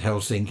 when I went to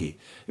Helsinki,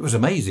 it was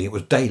amazing. It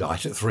was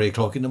daylight at 3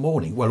 o'clock in the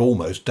morning. Well,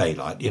 almost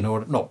daylight,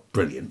 not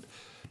brilliant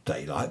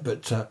daylight,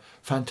 but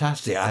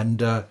fantastic.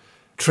 And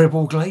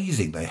triple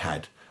glazing they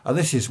had. And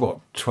this is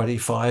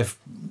 25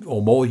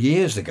 or more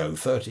years ago,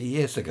 30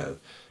 years ago.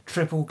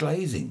 Triple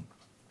glazing.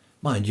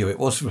 Mind you, it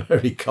was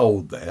very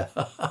cold there.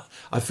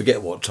 I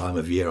forget what time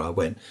of year I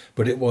went,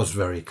 but it was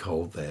very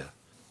cold there.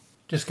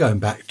 Just going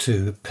back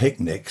to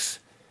picnics,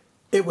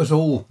 it was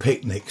all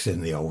picnics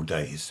in the old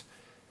days.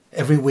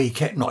 Every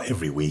weekend, not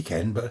every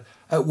weekend, but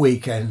at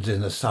weekends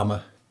in the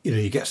summer,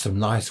 you get some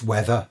nice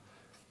weather.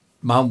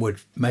 Mum would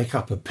make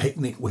up a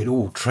picnic. We'd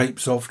all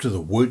traipse off to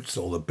the woods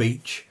or the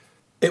beach.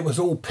 It was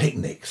all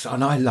picnics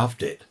and I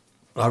loved it.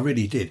 I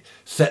really did.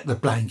 Set the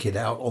blanket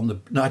out on the...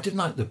 No, I didn't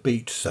like the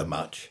beach so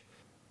much.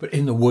 But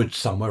in the woods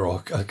somewhere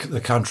or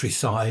the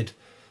countryside,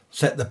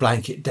 set the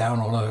blanket down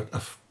on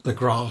the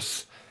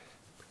grass,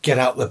 get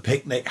out the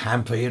picnic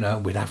hamper,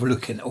 we'd have a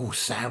look at all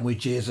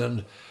sandwiches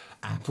and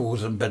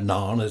apples and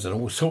bananas and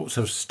all sorts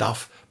of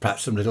stuff,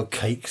 perhaps some little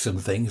cakes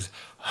and things.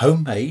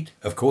 Homemade,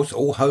 of course,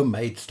 all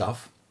homemade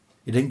stuff.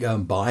 You didn't go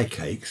and buy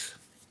cakes.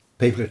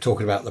 People are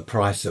talking about the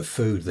price of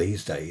food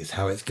these days,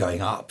 how it's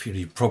going up.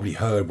 You've probably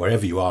heard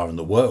wherever you are in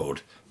the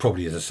world,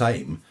 probably the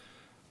same.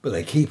 But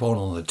they keep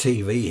on the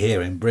TV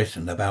here in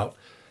Britain about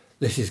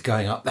this is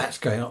going up, that's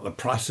going up, the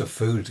price of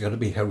food is going to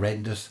be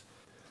horrendous.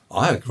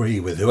 I agree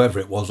with whoever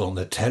it was on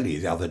the telly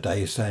the other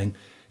day saying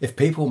if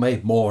people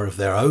made more of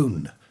their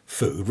own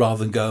food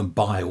rather than go and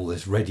buy all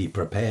this ready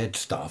prepared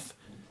stuff,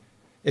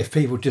 if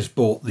people just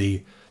bought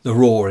the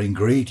raw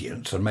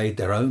ingredients and made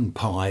their own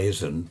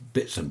pies and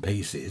bits and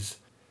pieces,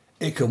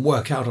 it can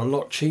work out a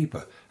lot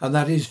cheaper. And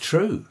that is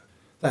true.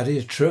 That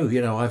is true.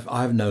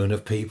 I've known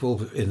of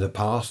people in the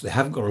past, they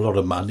haven't got a lot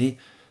of money.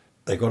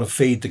 They've got to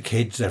feed the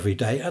kids every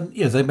day. And,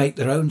 they make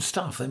their own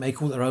stuff. They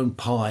make all their own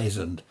pies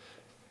and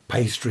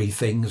pastry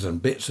things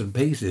and bits and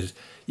pieces.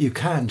 You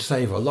can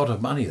save a lot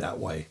of money that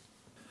way.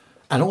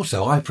 And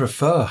also, I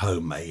prefer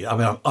homemade. I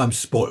mean, I'm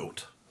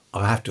spoilt.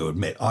 I have to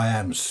admit, I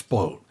am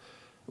spoilt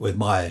with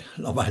my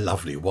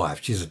lovely wife.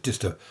 She's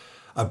just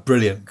a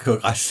brilliant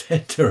cook. I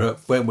said to her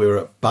when we were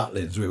at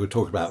Butlins, we were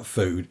talking about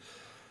food.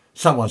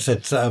 Someone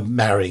said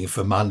marrying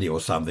for money or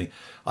something.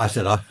 I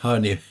said I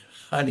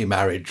only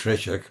married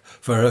Tricia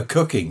for her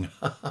cooking.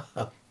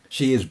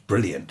 She is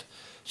brilliant.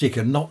 She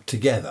can knock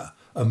together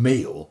a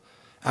meal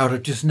out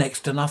of just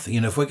next to nothing.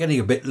 If we're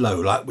getting a bit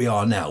low like we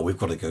are now, we've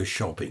got to go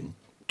shopping.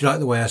 Do you like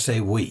the way I say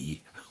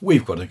we?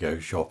 We've got to go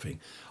shopping.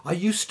 I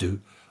used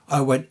to. I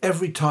went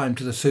every time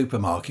to the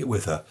supermarket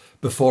with her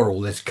before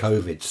all this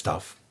COVID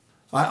stuff.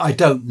 I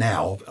don't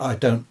now. I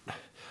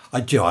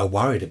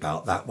worried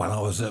about that when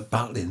I was at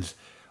Butlins.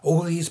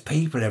 All these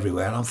people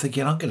everywhere, and I'm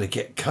thinking, I'm going to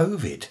get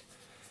COVID.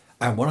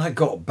 And when I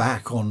got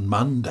back on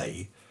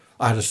Monday,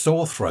 I had a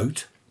sore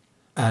throat,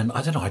 and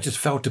I don't know, I just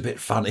felt a bit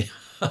funny.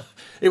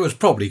 It was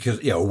probably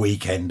because, a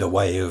weekend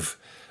away of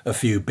a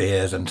few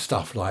beers and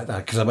stuff like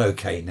that, because I'm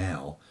okay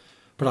now.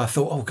 But I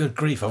thought, oh, good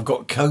grief, I've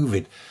got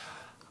COVID.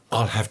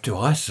 I'll have to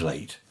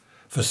isolate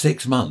for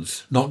 6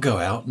 months, not go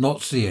out,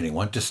 not see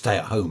anyone, just stay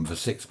at home for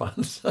 6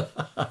 months.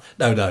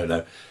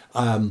 No.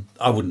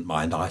 I wouldn't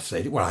mind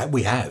isolating. Well,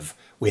 we have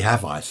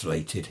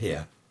isolated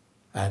here,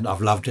 and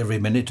I've loved every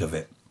minute of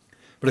it.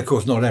 But of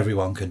course, not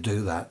everyone can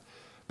do that.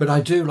 But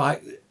I do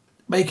like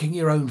making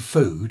your own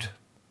food,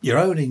 your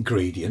own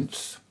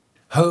ingredients,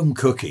 home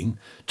cooking.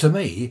 To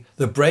me,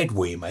 the bread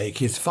we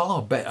make is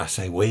far better. I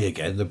say we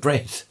again, the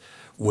bread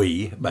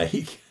we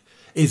make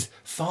is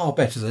far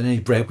better than any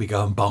bread we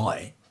go and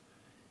buy.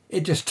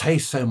 It just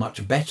tastes so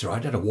much better. I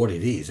don't know what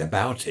it is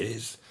about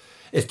it.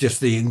 It's just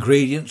the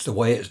ingredients, the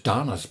way it's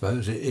done, I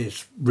suppose.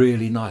 It's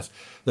really nice.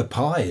 The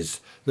pies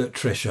that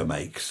Trisha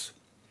makes,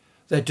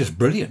 they're just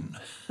brilliant.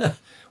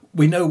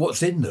 We know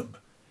what's in them.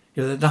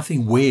 There's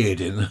nothing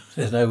weird in them.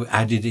 There's no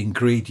added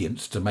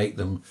ingredients to make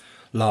them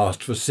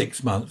last for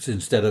 6 months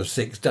instead of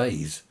 6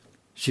 days.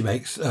 She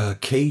makes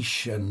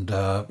quiche and,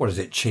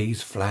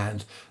 cheese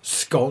flans,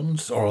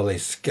 scones, or are they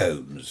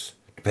scones?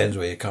 Depends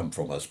where you come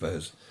from, I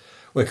suppose.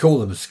 We call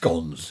them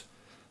scones.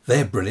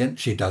 They're brilliant.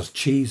 She does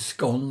cheese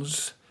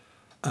scones.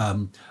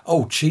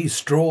 Cheese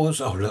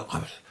straws. Oh, look,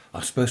 I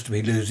was supposed to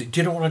be losing.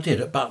 Do you know what I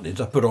did at Butlins?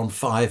 I put on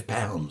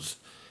 £5.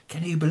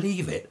 Can you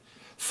believe it?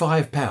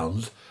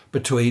 £5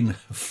 between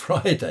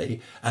Friday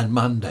and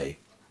Monday.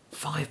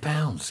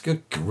 £5.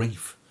 Good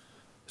grief.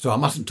 So I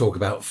mustn't talk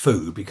about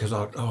food because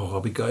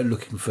I'll be going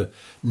looking for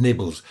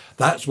nibbles.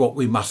 That's what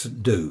we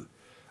mustn't do.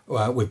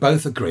 We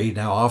both agreed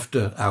now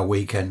after our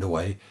weekend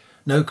away,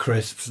 no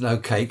crisps, no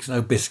cakes,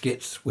 no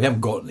biscuits. We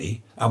haven't got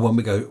any. And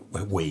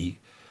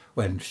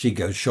when she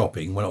goes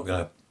shopping, we're not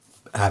going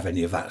to have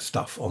any of that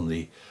stuff on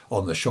the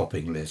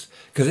shopping list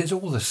because it's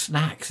all the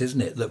snacks,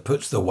 isn't it, that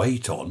puts the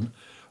weight on.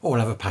 Or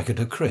I'll have a packet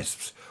of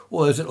crisps.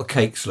 Or those little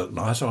cakes look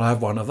nice. I'll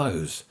have one of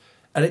those.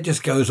 And it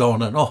just goes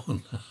on and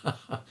on.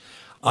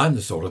 I'm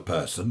the sort of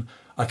person,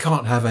 I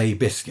can't have a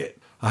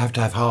biscuit. I have to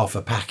have half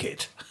a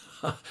packet.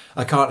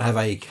 I can't have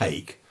a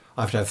cake.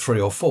 I have to have 3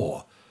 or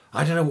 4.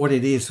 I don't know what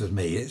it is with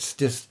me. It's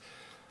just,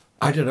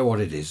 I don't know what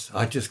it is.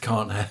 I just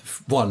can't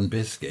have one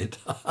biscuit.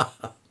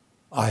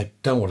 I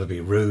don't want to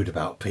be rude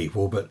about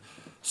people, but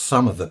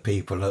some of the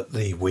people at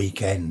the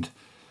weekend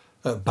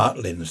at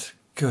Butlins,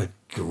 good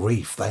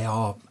grief, they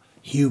are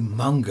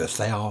humongous.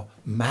 They are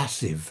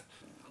massive.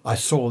 I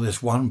saw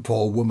this one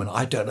poor woman.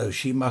 I don't know,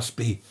 she must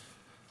be,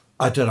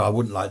 I don't know, I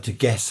wouldn't like to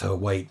guess her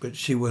weight, but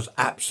she was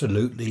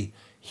absolutely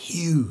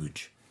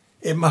huge.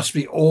 It must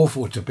be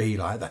awful to be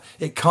like that.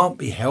 It can't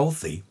be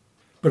healthy.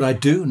 But I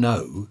do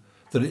know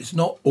that it's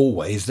not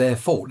always their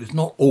fault. It's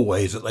not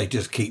always that they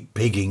just keep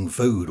pigging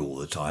food all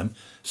the time.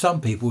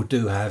 Some people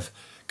do have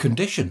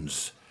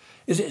conditions.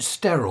 Is it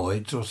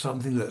steroids or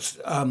something that's...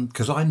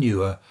 Because I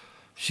knew her.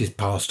 She's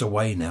passed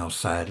away now,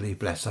 sadly,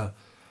 bless her.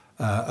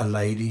 A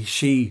lady.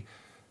 She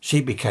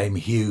became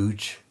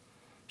huge.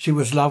 She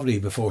was lovely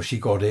before she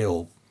got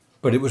ill,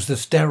 but it was the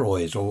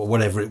steroids or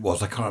whatever it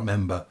was, I can't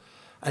remember.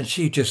 And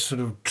she just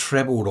sort of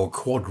trebled or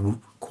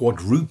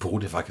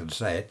quadrupled, if I can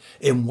say it,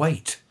 in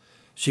weight.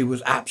 She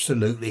was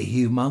absolutely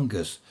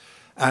humongous.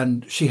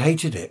 And she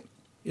hated it.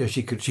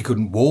 She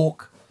couldn't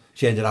walk.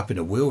 She ended up in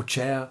a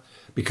wheelchair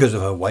because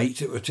of her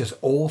weight. It was just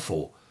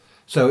awful.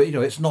 So,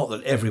 it's not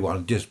that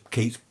everyone just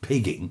keeps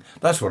pigging.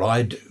 That's what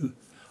I do.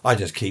 I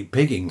just keep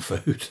pigging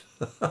food.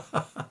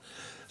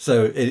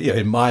 So,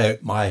 in my,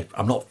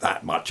 I'm not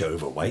that much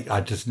overweight.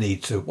 I just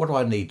need to, what do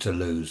I need to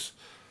lose?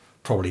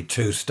 Probably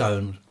 2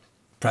 stone.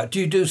 Do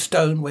you do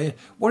stone?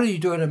 What do you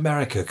do in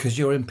America? Because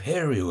you're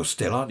imperial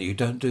still, aren't you? You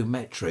don't do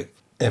metric.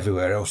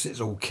 Everywhere else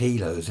it's all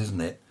kilos, isn't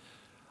it?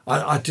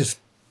 I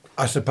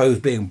suppose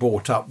being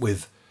brought up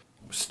with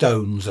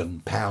stones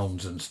and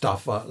pounds and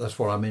stuff, that's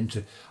what I'm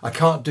into. I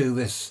can't do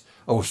this,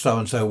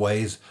 so-and-so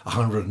weighs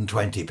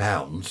 120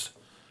 pounds.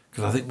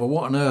 Because I think, well,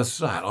 what on earth's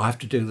that? I have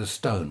to do the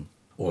stone.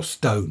 Or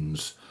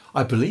stones.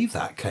 I believe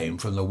that came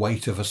from the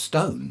weight of a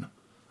stone.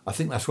 I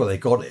think that's where they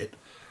got it.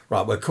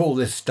 Right, we'll call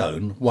this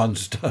stone 1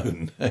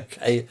 stone,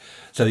 okay?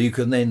 So you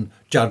can then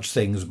judge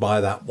things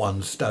by that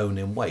 1 stone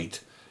in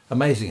weight.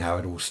 Amazing how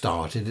it all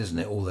started, isn't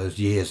it, all those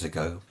years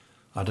ago?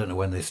 I don't know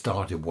when they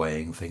started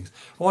weighing things.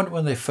 I wonder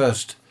when they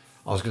first,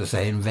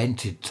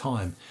 invented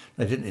time.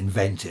 They didn't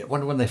invent it. I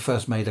wonder when they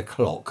first made a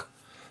clock.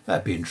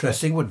 That'd be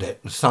interesting, wouldn't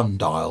it? The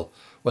sundial,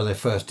 when they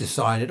first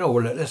decided,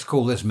 let's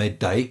call this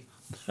midday.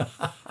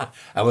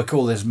 And we'll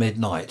call this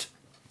midnight.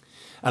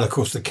 And of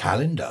course the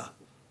calendar.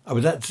 I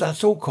mean,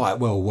 that's all quite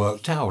well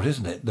worked out,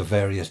 isn't it? The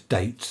various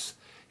dates.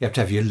 You have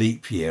to have your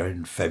leap year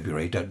in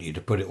February, don't you, to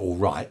put it all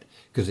right,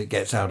 because it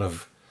gets out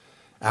of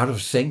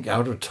sync,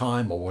 out of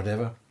time or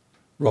whatever.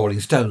 Rolling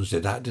Stones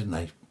did that, didn't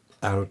they?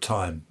 Out of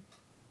time.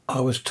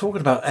 I was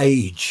talking about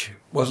age,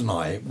 wasn't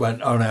I,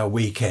 when on our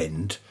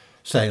weekend,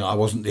 saying I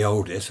wasn't the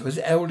oldest. Was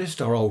it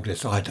eldest or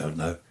oldest? I don't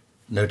know.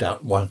 No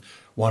doubt one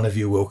of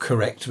you will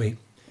correct me.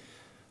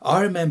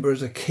 I remember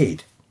as a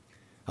kid,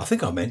 I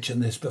think I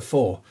mentioned this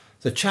before,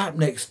 the chap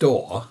next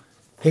door,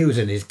 he was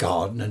in his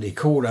garden and he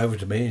called over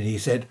to me and he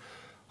said,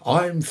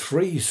 I'm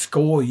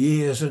 70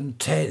 years and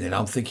 10. And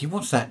I'm thinking,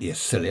 what's that, you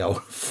silly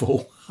old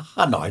fool?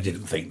 No, I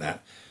didn't think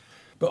that.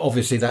 But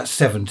obviously that's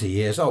 70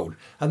 years old.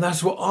 And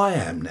that's what I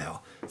am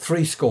now,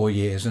 70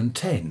 years and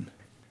 10.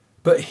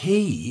 But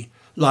he,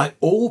 like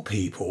all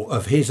people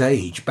of his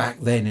age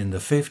back then in the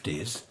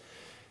 50s,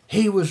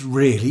 he was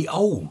really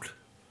old.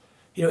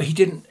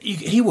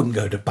 He wouldn't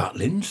go to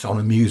Butlins on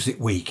a music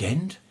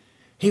weekend.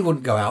 He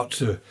wouldn't go out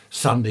to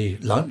Sunday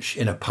lunch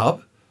in a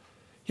pub.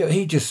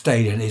 He just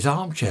stayed in his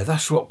armchair.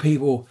 That's what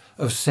people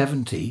of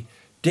 70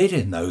 did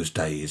in those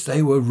days.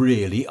 They were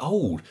really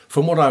old,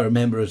 from what I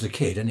remember as a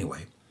kid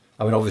anyway.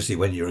 I mean, obviously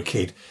when you're a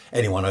kid,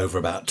 anyone over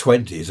about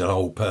 20 is an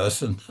old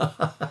person.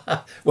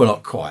 Well,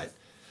 not quite.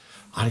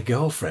 I had a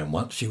girlfriend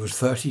once, she was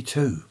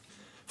 32.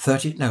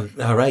 30, no,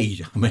 her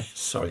age,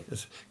 sorry,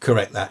 let's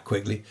correct that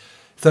quickly.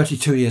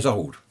 32 years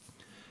old.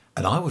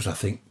 And I was, I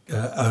think,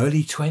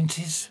 early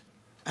 20s.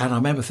 And I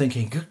remember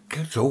thinking,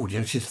 good Lord,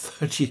 she's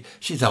 30,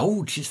 she's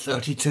old, she's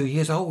 32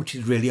 years old,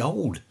 she's really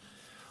old.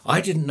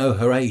 I didn't know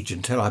her age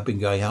until I'd been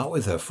going out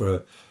with her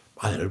for,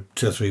 I don't know,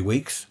 2 or 3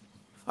 weeks.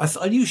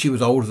 I knew she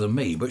was older than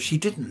me, but she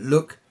didn't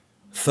look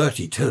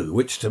 32,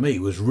 which to me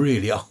was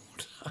really old.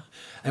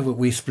 And when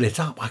we split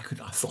up, I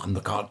thought, I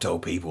can't tell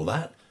people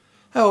that.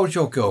 How old's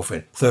your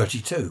girlfriend?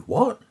 32.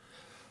 What?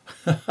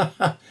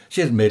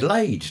 She's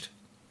middle-aged.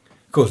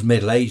 Of course,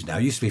 middle-aged now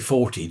used to be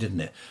 40,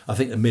 didn't it? I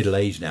think the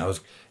middle-age now has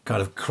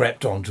kind of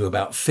crept on to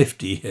about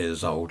 50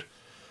 years old.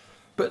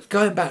 But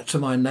going back to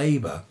my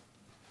neighbour,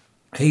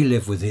 he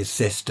lived with his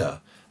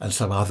sister and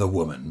some other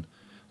woman.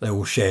 They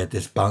all shared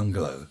this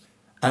bungalow.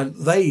 And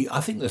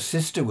I think the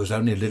sister was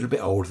only a little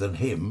bit older than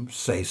him,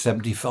 say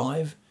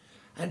 75.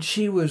 And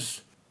she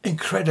was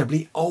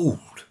incredibly old.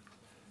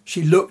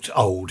 She looked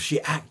old.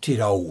 She acted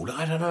old.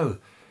 I don't know.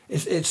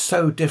 It's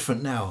so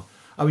different now.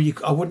 I mean,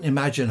 I wouldn't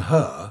imagine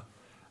her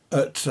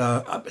at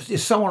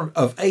someone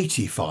of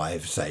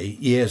 85, say,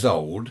 years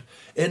old,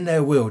 in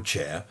their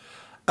wheelchair,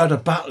 at a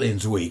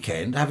Butlins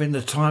weekend, having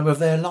the time of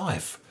their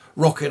life,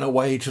 rocking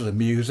away to the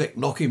music,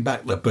 knocking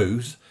back the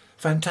booze.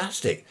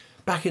 Fantastic.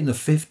 Back in the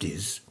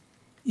 50s,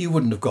 you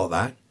wouldn't have got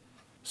that.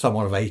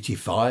 Someone of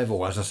 85,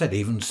 or as I said,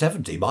 even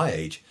 70, my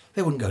age,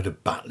 they wouldn't go to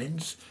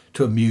Butlins,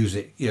 to a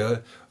music,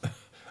 a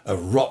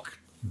rock,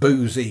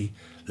 boozy,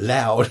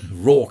 loud,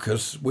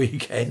 raucous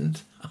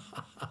weekend.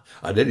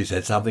 I nearly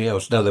said something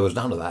else. No, there was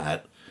none of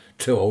that.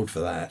 Too old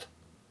for that.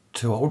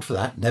 Too old for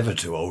that? Never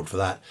too old for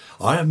that.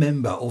 I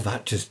remember,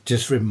 that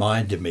just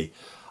reminded me.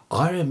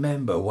 I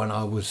remember when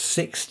I was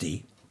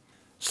 60,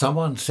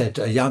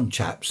 a young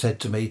chap said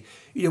to me,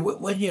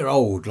 when you're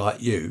old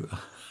like you,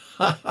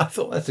 I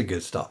thought that's a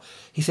good start.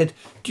 He said,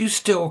 do you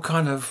still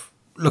kind of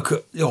look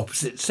at the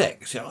opposite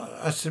sex?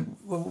 I said,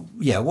 well,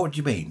 yeah, what do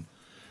you mean?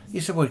 He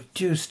said, well,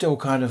 do you still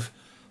kind of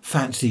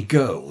fancy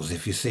girls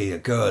if you see a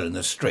girl in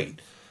the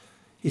street?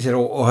 He said,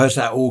 or has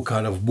that all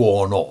kind of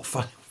worn off?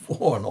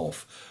 Worn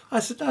off. I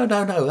said,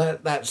 no,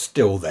 that's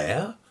still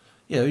there.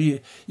 You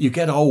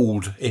get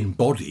old in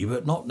body,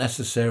 but not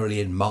necessarily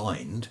in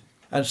mind.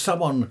 And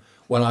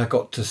when I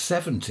got to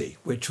 70,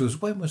 which was,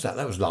 when was that?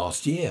 That was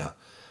last year.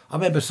 I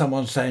remember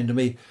someone saying to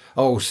me,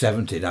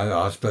 70, no,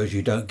 I suppose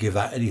you don't give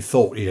that any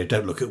thought.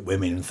 Don't look at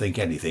women and think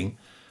anything.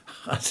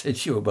 I said,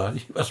 sure, but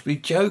you must be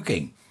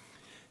joking.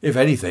 If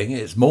anything,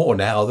 it's more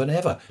now than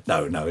ever.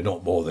 No,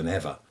 not more than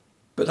ever.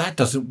 But that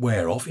doesn't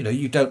wear off.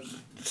 You don't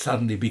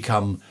suddenly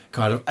become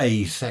kind of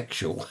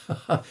asexual.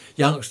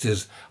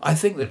 Youngsters, I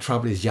think the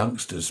trouble is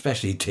youngsters,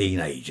 especially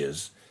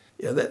teenagers,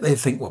 they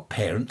think, well,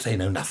 parents, they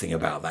know nothing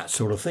about that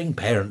sort of thing.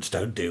 Parents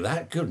don't do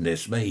that.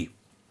 Goodness me.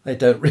 They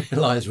don't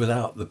realise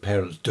without the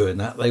parents doing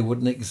that, they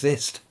wouldn't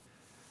exist.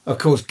 Of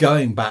course,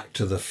 going back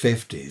to the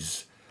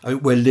 50s,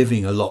 we're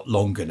living a lot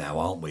longer now,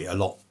 aren't we? A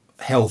lot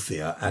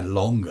healthier and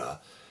longer.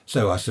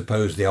 So I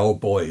suppose the old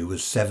boy who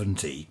was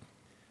 70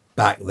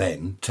 back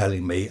then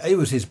telling me, it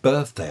was his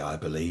birthday, I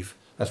believe.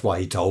 That's why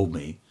he told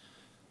me.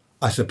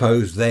 I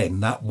suppose then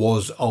that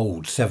was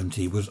old.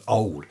 70 was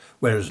old.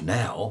 Whereas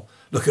now,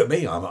 look at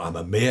me, I'm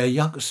a mere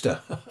youngster,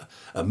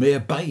 a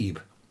mere babe.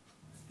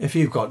 If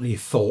you've got any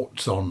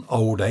thoughts on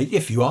old age,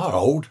 if you are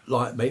old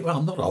like me, well,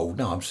 I'm not old,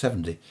 no, I'm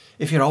 70.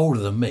 If you're older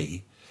than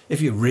me,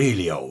 if you're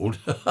really old,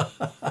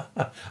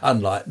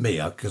 unlike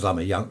me, because I'm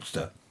a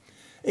youngster,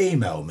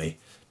 email me,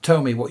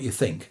 tell me what you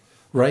think.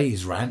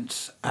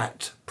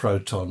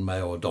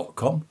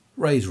 raiserants@protonmail.com,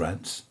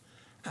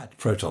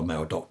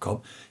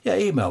 raiserants@protonmail.com. Yeah,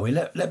 email me,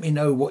 let me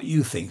know what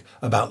you think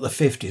about the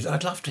 50s.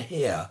 I'd love to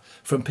hear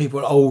from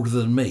people older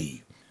than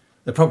me.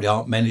 There probably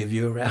aren't many of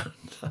you around.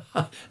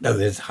 No,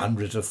 there's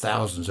hundreds of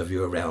thousands of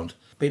you around.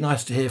 Be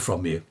nice to hear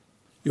from you.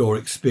 Your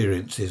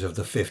experiences of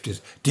the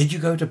 50s. Did you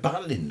go to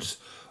Butlins?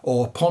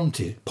 Or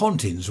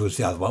Pontins was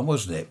the other one,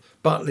 wasn't it?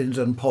 Butlins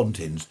and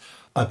Pontins.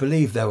 I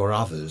believe there were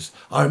others.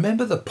 I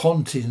remember the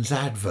Pontins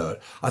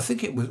advert. I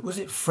think it was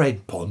it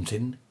Fred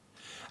Pontin?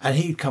 And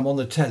he'd come on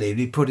the telly and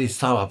he'd put his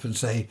thumb up and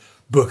say,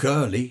 book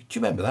early. Do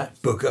you remember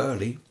that? Book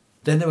early.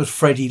 Then there was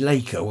Freddie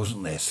Laker,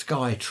 wasn't there?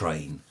 Sky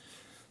Train.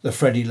 The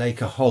Freddie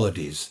Laker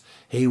holidays.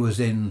 He was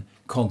in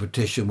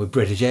competition with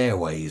British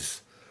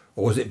Airways.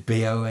 Or was it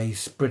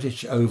BOA's,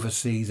 British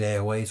Overseas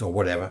Airways or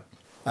whatever?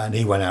 And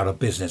he went out of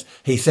business.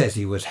 He says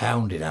he was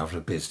hounded out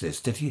of business.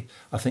 Did he?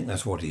 I think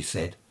that's what he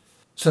said.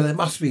 So there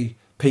must be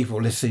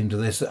people listening to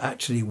this that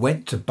actually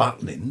went to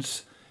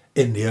Butlins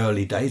in the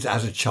early days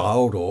as a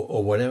child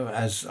or whatever,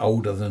 as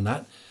older than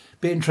that.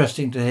 Be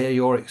interesting to hear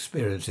your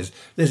experiences.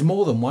 There's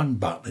more than one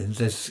Butlins.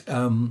 There's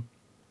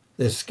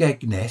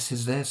Skegness.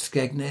 Is there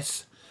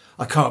Skegness?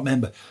 I can't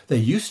remember. There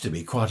used to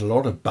be quite a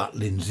lot of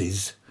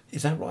Butlinses.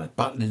 Is that right?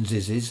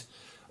 Butlinses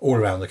all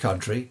around the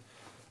country.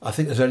 I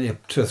think there's only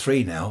 2 or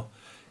 3 now.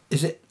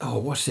 Is it?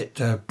 What's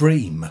it?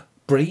 Bream.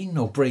 Breen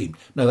or Bream?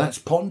 No, that's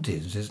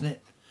Pontins, isn't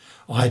it?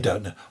 I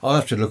don't know. I'll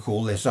have to look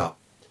all this up.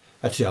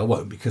 Actually, I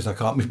won't because I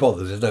can't be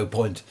bothered. There's no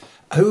point.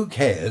 Who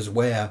cares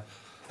where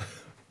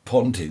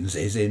Pontins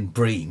is in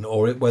Breen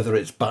or whether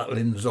it's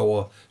Butlins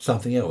or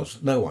something else?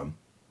 No one.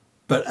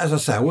 But as I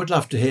say, I would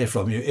love to hear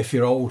from you if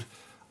you're old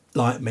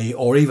like me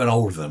or even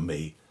older than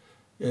me.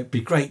 It'd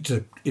be great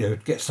to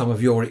get some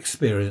of your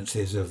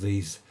experiences of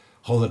these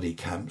holiday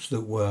camps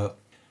that were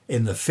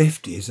in the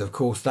 50s. Of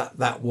course,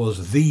 that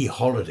was the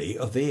holiday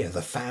of the year,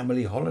 the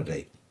family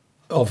holiday.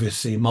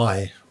 Obviously,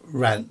 my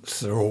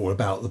rants are all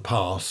about the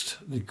past,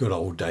 the good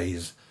old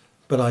days,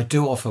 but I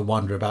do often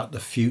wonder about the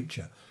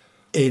future.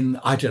 In,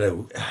 I don't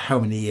know how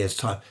many years'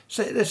 time,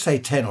 let's say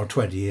 10 or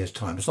 20 years'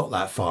 time, it's not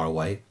that far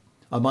away.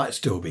 I might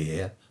still be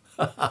here.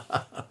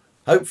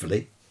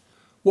 Hopefully.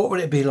 What will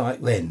it be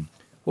like then?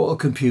 What will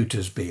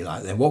computers be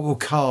like then? What will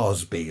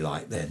cars be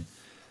like then?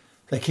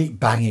 They keep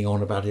banging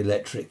on about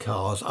electric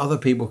cars. Other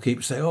people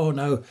keep saying, oh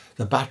no,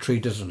 the battery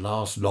doesn't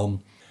last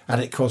long and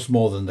it costs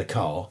more than the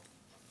car.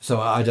 So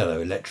I don't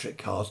know, electric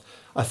cars.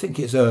 I think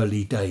it's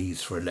early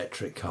days for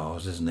electric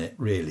cars, isn't it,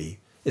 really?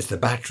 It's the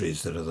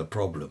batteries that are the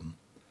problem.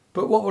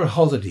 But what will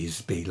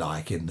holidays be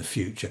like in the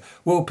future?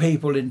 Will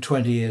people in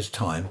 20 years'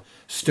 time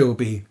still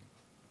be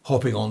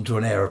hopping onto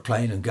an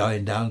aeroplane and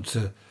going down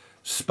to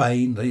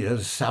Spain,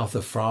 the south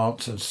of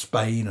France and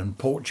Spain and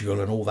Portugal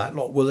and all that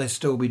lot? Will they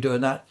still be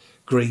doing that?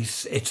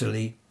 Greece,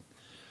 Italy.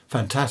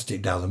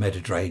 Fantastic down the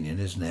Mediterranean,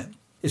 isn't it?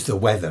 It's the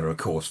weather, of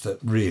course, that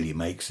really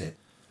makes it.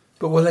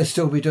 But will they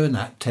still be doing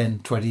that 10,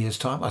 20 years'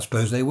 time? I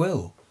suppose they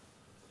will.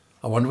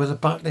 I wonder whether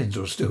Butlins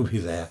will still be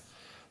there.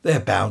 They're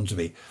bound to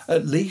be.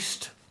 At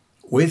least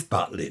with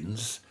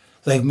Butlins,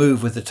 they've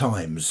moved with the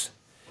times.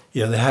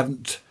 They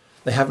haven't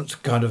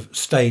kind of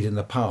stayed in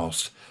the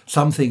past.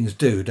 Some things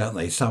do, don't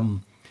they?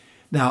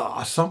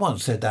 Now, someone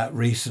said that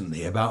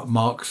recently about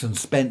Marks and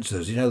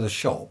Spencer's, the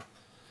shop.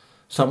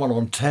 Someone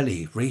on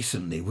telly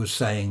recently was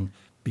saying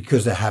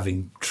because they're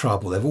having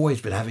trouble, they've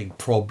always been having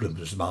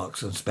problems,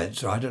 Marks and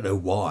Spencer. I don't know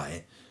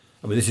why.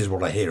 I mean, this is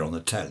what I hear on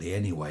the telly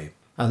anyway.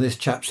 And this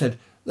chap said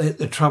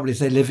the trouble is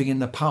they're living in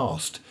the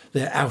past.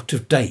 They're out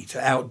of date,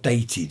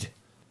 outdated.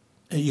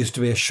 It used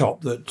to be a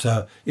shop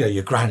that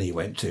your granny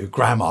went to.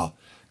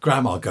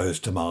 Grandma goes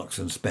to Marks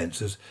and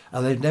Spencer's,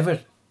 and they've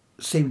never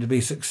seemed to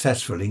be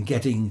successful in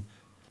getting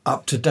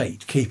up to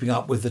date, keeping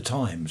up with the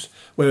times.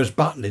 Whereas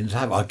Butlins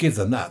have, I'll give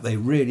them that, they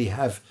really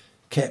have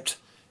kept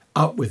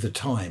up with the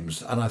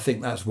times, and I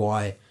think that's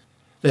why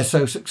they're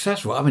so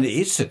successful. I mean, it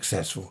is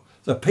successful.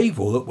 The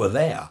people that were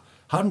there,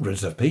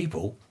 hundreds of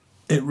people,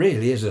 it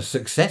really is a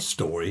success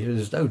story.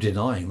 There's no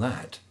denying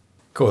that.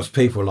 Of course,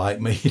 people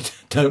like me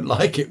don't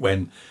like it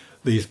when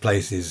these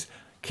places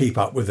keep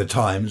up with the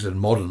times and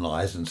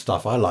modernise and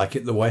stuff. I like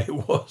it the way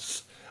it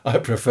was. I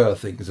prefer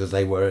things as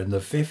they were in the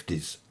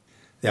 50s.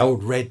 The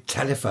old red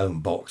telephone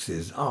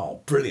boxes,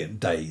 brilliant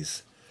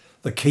days.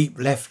 The keep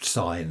left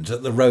signs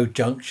at the road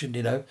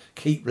junction,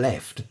 keep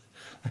left.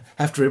 I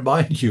have to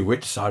remind you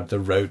which side of the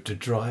road to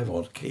drive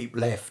on, keep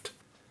left.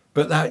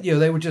 But that,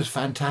 they were just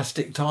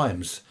fantastic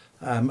times,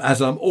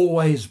 as I'm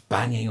always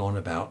banging on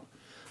about.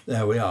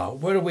 There we are.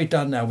 What have we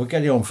done now? We're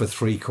getting on for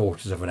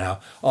 3/4 of an hour.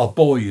 I'll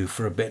bore you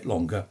for a bit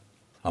longer.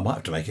 I might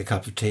have to make a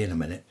cup of tea in a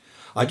minute.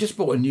 I just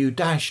bought a new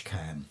dash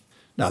cam.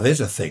 Now,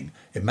 there's a thing.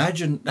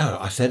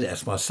 I said it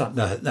as my son.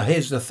 No,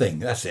 here's the thing.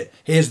 That's it.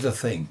 Here's the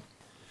thing.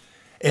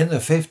 In the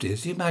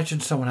 50s, you imagine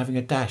someone having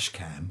a dash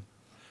cam.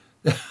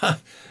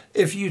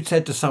 If you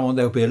said to someone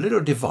there'll be a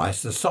little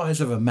device the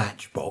size of a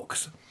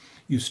matchbox,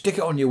 you stick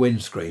it on your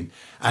windscreen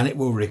and it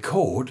will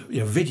record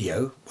your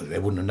video, well, they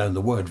wouldn't have known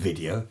the word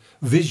video,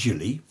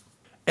 visually,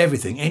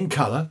 everything in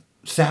colour,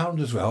 sound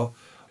as well.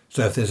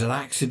 So if there's an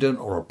accident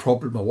or a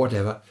problem or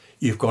whatever,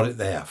 you've got it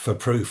there for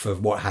proof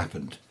of what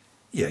happened.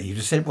 You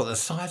just said, the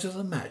size of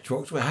the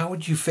matchbox? Well, how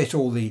would you fit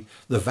all the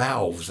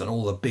valves and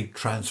all the big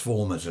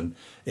transformers and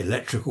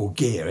electrical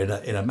gear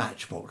in a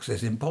matchbox?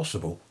 It's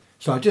impossible.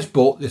 So I just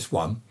bought this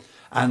one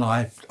and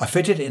I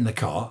fitted it in the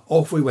car.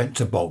 Off we went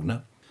to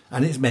Bognor,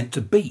 and it's meant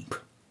to beep.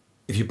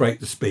 If you break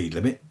the speed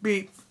limit,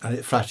 beep, and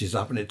it flashes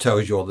up and it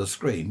tells you on the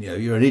screen,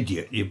 you're an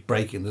idiot, you're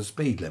breaking the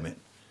speed limit.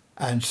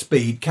 And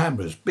speed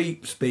cameras,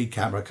 beep, speed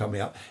camera coming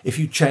up. If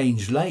you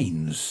change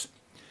lanes,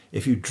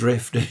 if you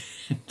drift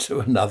into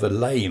another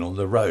lane on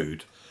the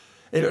road,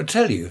 it'll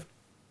tell you.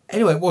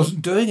 Anyway, it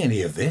wasn't doing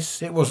any of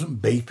this. It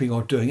wasn't beeping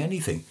or doing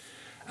anything.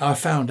 I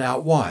found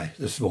out why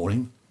this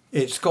morning.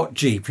 It's got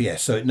GPS,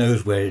 so it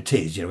knows where it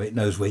is. It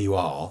knows where you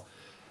are.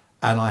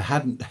 And I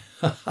hadn't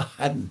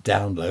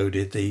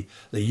downloaded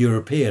the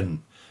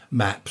European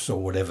maps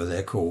or whatever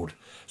they're called,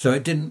 so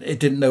it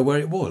didn't know where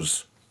it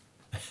was.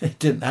 It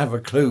didn't have a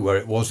clue where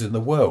it was in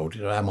the world.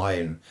 Am I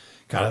in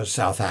kind of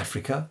South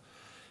Africa,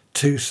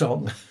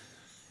 Tucson?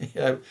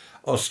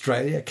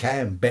 Australia,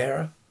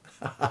 Canberra.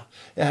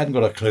 It hadn't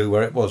got a clue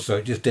where it was, so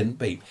it just didn't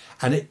beep.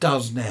 And it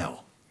does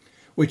now,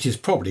 which is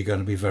probably going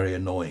to be very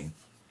annoying.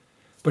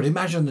 But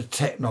imagine the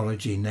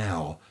technology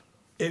now.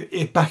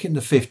 If back in the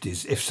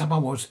 50s, if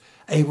someone was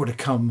able to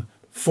come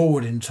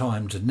forward in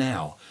time to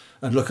now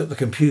and look at the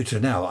computer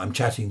now that I'm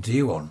chatting to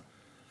you on,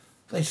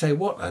 they say,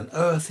 what on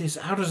earth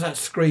how does that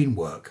screen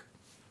work?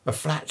 a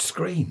flat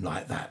screen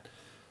like that.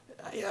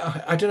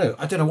 I don't know.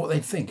 I don't know what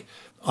they'd think.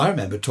 I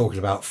remember talking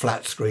about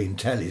flat screen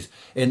tellies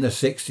in the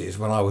 60s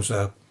when I was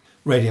a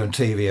radio and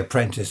TV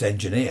apprentice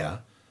engineer.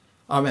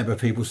 I remember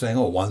people saying,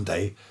 oh, one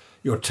day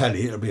your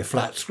telly, it'll be a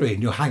flat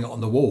screen, you'll hang it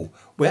on the wall.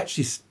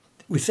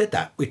 We said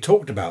that. We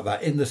talked about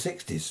that in the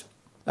 60s.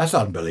 That's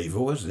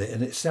unbelievable, isn't it,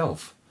 in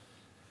itself?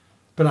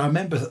 But I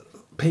remember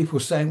people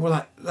saying,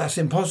 well, that's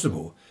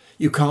impossible.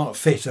 You can't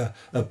fit a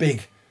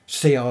big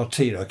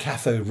CRT, a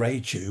cathode ray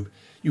tube.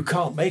 You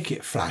can't make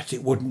it flat.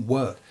 It wouldn't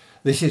work.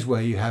 This is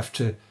where you have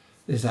to...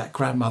 There's that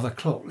grandmother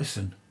clock.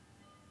 Listen.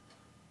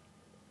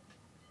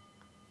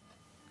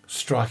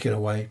 Striking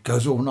away.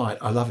 Goes all night.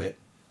 I love it.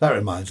 That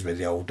reminds me of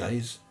the old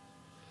days.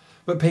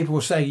 But people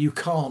will say you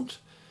can't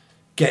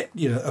get,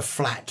 a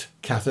flat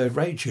cathode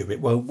ray tube.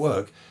 It won't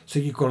work. So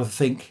you've got to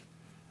think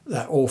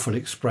that awful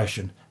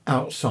expression,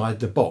 outside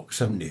the box,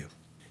 haven't you?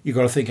 You've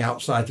got to think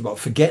outside the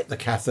box. Forget the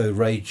cathode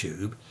ray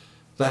tube.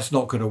 That's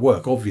not going to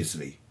work,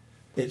 obviously.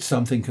 It's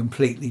something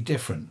completely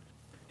different.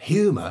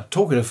 Humour,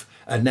 talking of,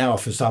 and now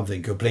for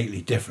something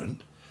completely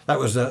different, that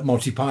was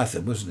Monty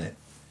Python, wasn't it?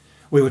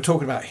 We were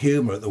talking about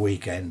humour at the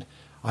weekend.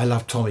 I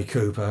love Tommy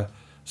Cooper.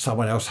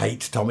 Someone else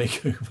hates Tommy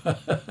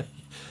Cooper.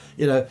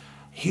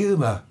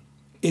 Humour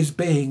is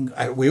being,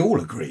 we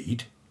all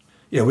agreed,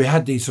 we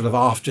had these sort of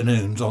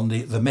afternoons on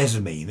the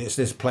mezzanine. It's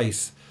this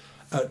place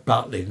at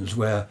Butlins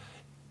where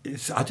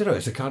it's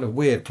a kind of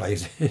weird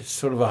place. It's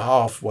sort of a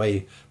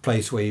halfway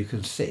place where you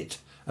can sit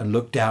and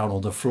look down on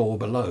the floor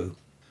below.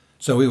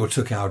 So we all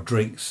took our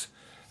drinks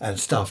and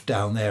stuff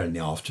down there in the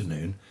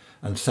afternoon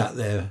and sat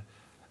there.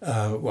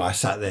 I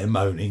sat there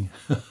moaning.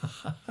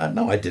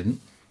 No, I didn't.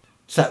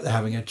 Sat there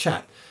having a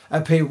chat.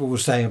 And people were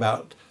saying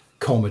about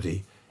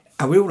comedy.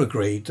 And we all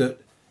agreed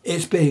that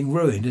it's being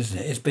ruined, isn't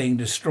it? It's being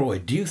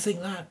destroyed. Do you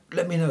think that?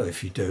 Let me know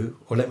if you do,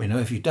 or let me know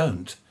if you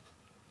don't.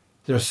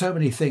 There are so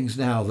many things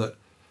now that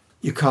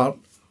you can't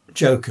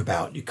joke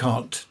about, you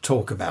can't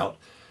talk about.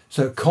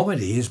 So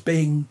comedy is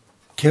being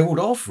killed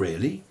off,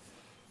 really.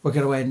 We're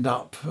going to end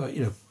up,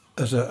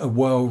 as a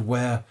world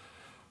where...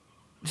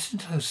 Listen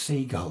to those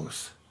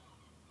seagulls.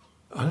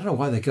 I don't know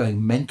why they're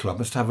going mental. I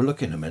must have a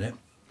look in a minute.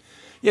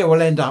 Yeah,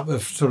 we'll end up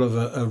with sort of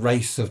a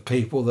race of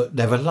people that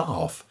never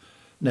laugh,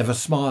 never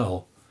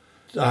smile.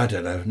 I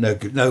don't know.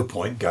 No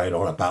point going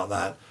on about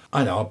that.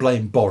 I know, I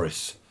blame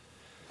Boris.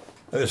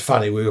 It was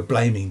funny, we were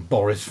blaming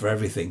Boris for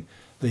everything.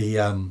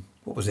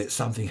 What was it?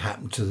 Something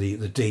happened to the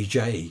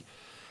DJ.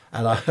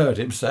 And I heard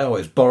him say, oh,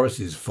 it's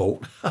Boris's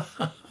fault.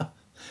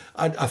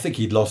 I think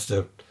he'd lost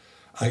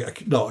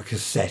not a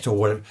cassette or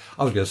whatever.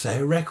 I was going to say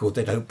a record.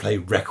 They don't play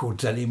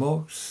records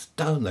anymore.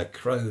 Stone the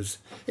crows.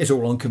 It's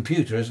all on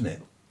computer, isn't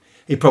it?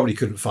 He probably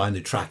couldn't find the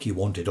track he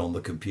wanted on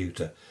the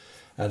computer.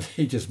 And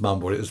he just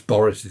mumbled it was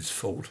Boris's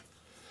fault.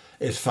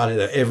 It's funny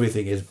that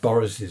everything is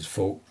Boris's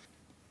fault.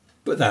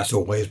 But that's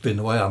always been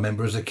the way. I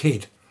remember as a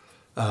kid,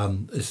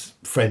 this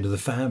friend of the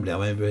family, I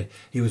remember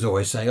he was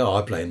always saying, oh,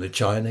 I blame the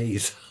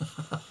Chinese.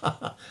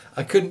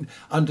 I couldn't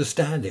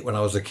understand it when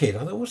I was a kid.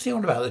 I thought, what's he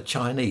on about the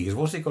Chinese?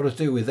 What's it got to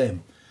do with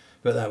them?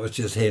 But that was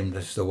just him.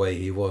 That's the way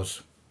he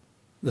was.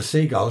 The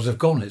seagulls have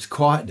gone. It's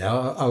quiet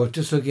now. I was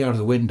just looking out of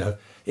the window.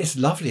 It's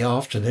lovely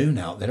afternoon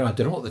out there. I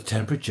don't know what the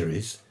temperature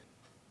is.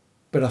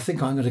 But I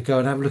think I'm going to go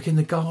and have a look in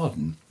the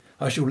garden.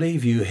 I shall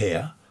leave you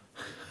here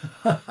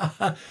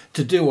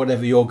to do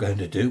whatever you're going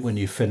to do when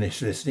you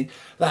finish listening.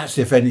 That's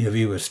if any of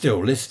you are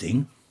still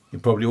listening. You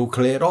probably all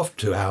cleared off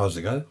 2 hours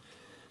ago.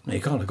 Now,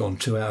 you can't have gone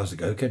 2 hours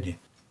ago, can you?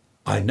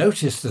 I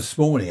noticed this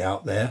morning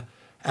out there,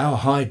 our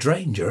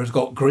hydrangea has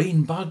got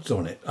green buds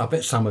on it. I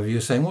bet some of you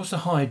are saying, what's a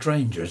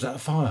hydrangea? Is that a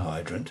fire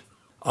hydrant?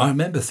 I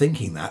remember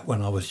thinking that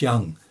when I was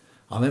young.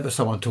 I remember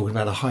someone talking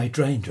about a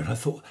hydrangea and I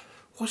thought,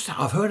 what's that?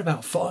 I've heard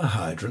about fire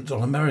hydrants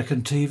on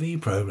American TV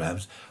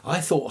programmes. I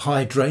thought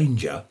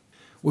hydrangea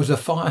was a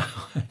fire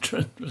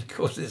hydrant. Of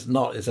course it's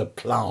not, it's a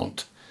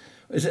plant.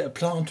 Is it a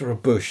plant or a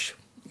bush?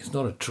 It's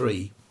not a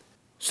tree.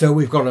 So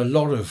we've got a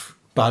lot of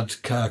buds,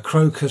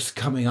 crocus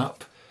coming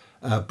up,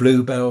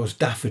 bluebells,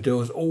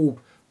 daffodils, all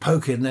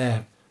poking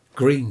their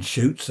green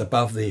shoots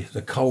above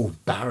the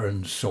cold,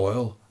 barren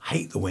soil.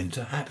 Hate the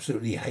winter,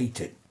 absolutely hate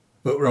it.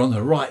 But we're on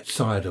the right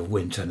side of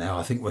winter now.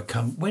 I think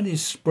when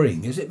is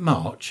spring? Is it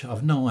March?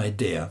 I've no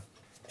idea.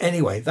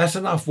 Anyway, that's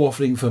enough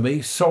waffling for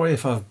me. Sorry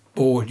if I've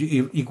bored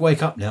you. You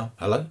wake up now.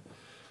 Hello?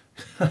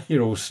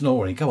 You're all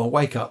snoring. Come on,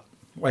 wake up.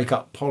 Wake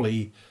up,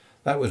 Polly.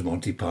 That was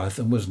Monty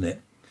Python, wasn't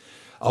it?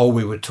 Oh,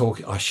 we were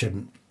talking... I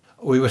shouldn't...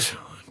 We were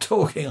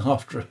talking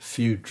after a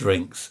few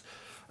drinks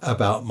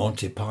about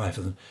Monty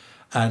Python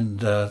and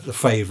the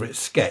favourite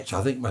sketch.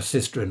 I think my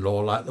sister-in-law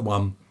liked the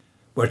one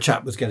where a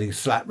chap was getting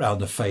slapped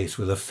round the face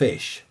with a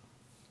fish.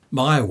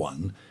 My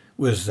one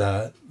was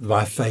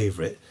my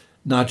favourite.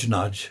 Nudge,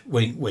 nudge,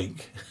 wink,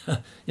 wink.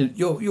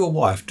 Your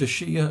wife, does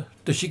she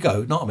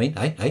go? Not I mean,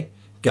 hey,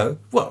 go.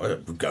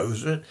 What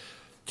goes?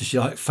 Does she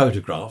like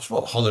photographs?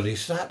 What, holiday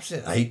snaps?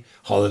 Hey,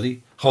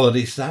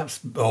 holiday snaps?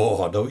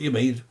 Oh, I know what you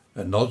mean.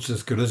 A nod's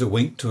as good as a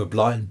wink to a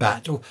blind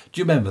bat. Do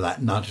you remember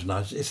that nudge,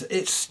 nudge?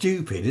 It's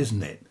stupid,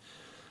 isn't it?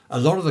 a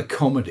lot of the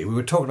comedy, we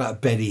were talking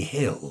about Benny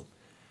Hill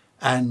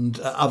and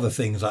other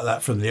things like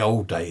that from the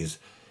old days.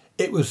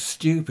 It was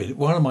stupid.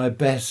 One of my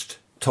best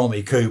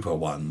Tommy Cooper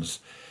ones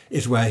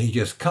is where he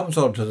just comes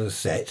onto the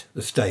set,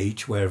 the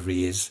stage, wherever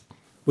he is,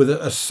 with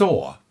a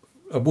saw,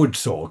 a wood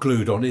saw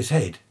glued on his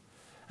head.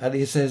 And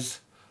he says,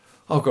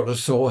 I've got a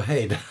sore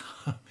head.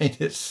 I mean,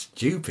 it's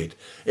stupid.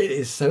 It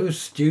is so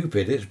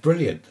stupid. It's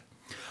brilliant.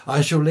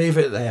 I shall leave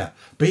it there.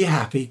 Be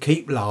happy,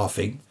 keep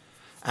laughing,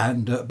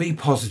 and be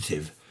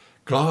positive.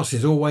 Glass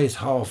is always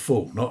half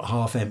full, not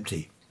half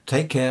empty.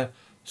 Take care.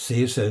 See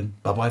you soon.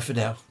 Bye-bye for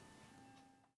now.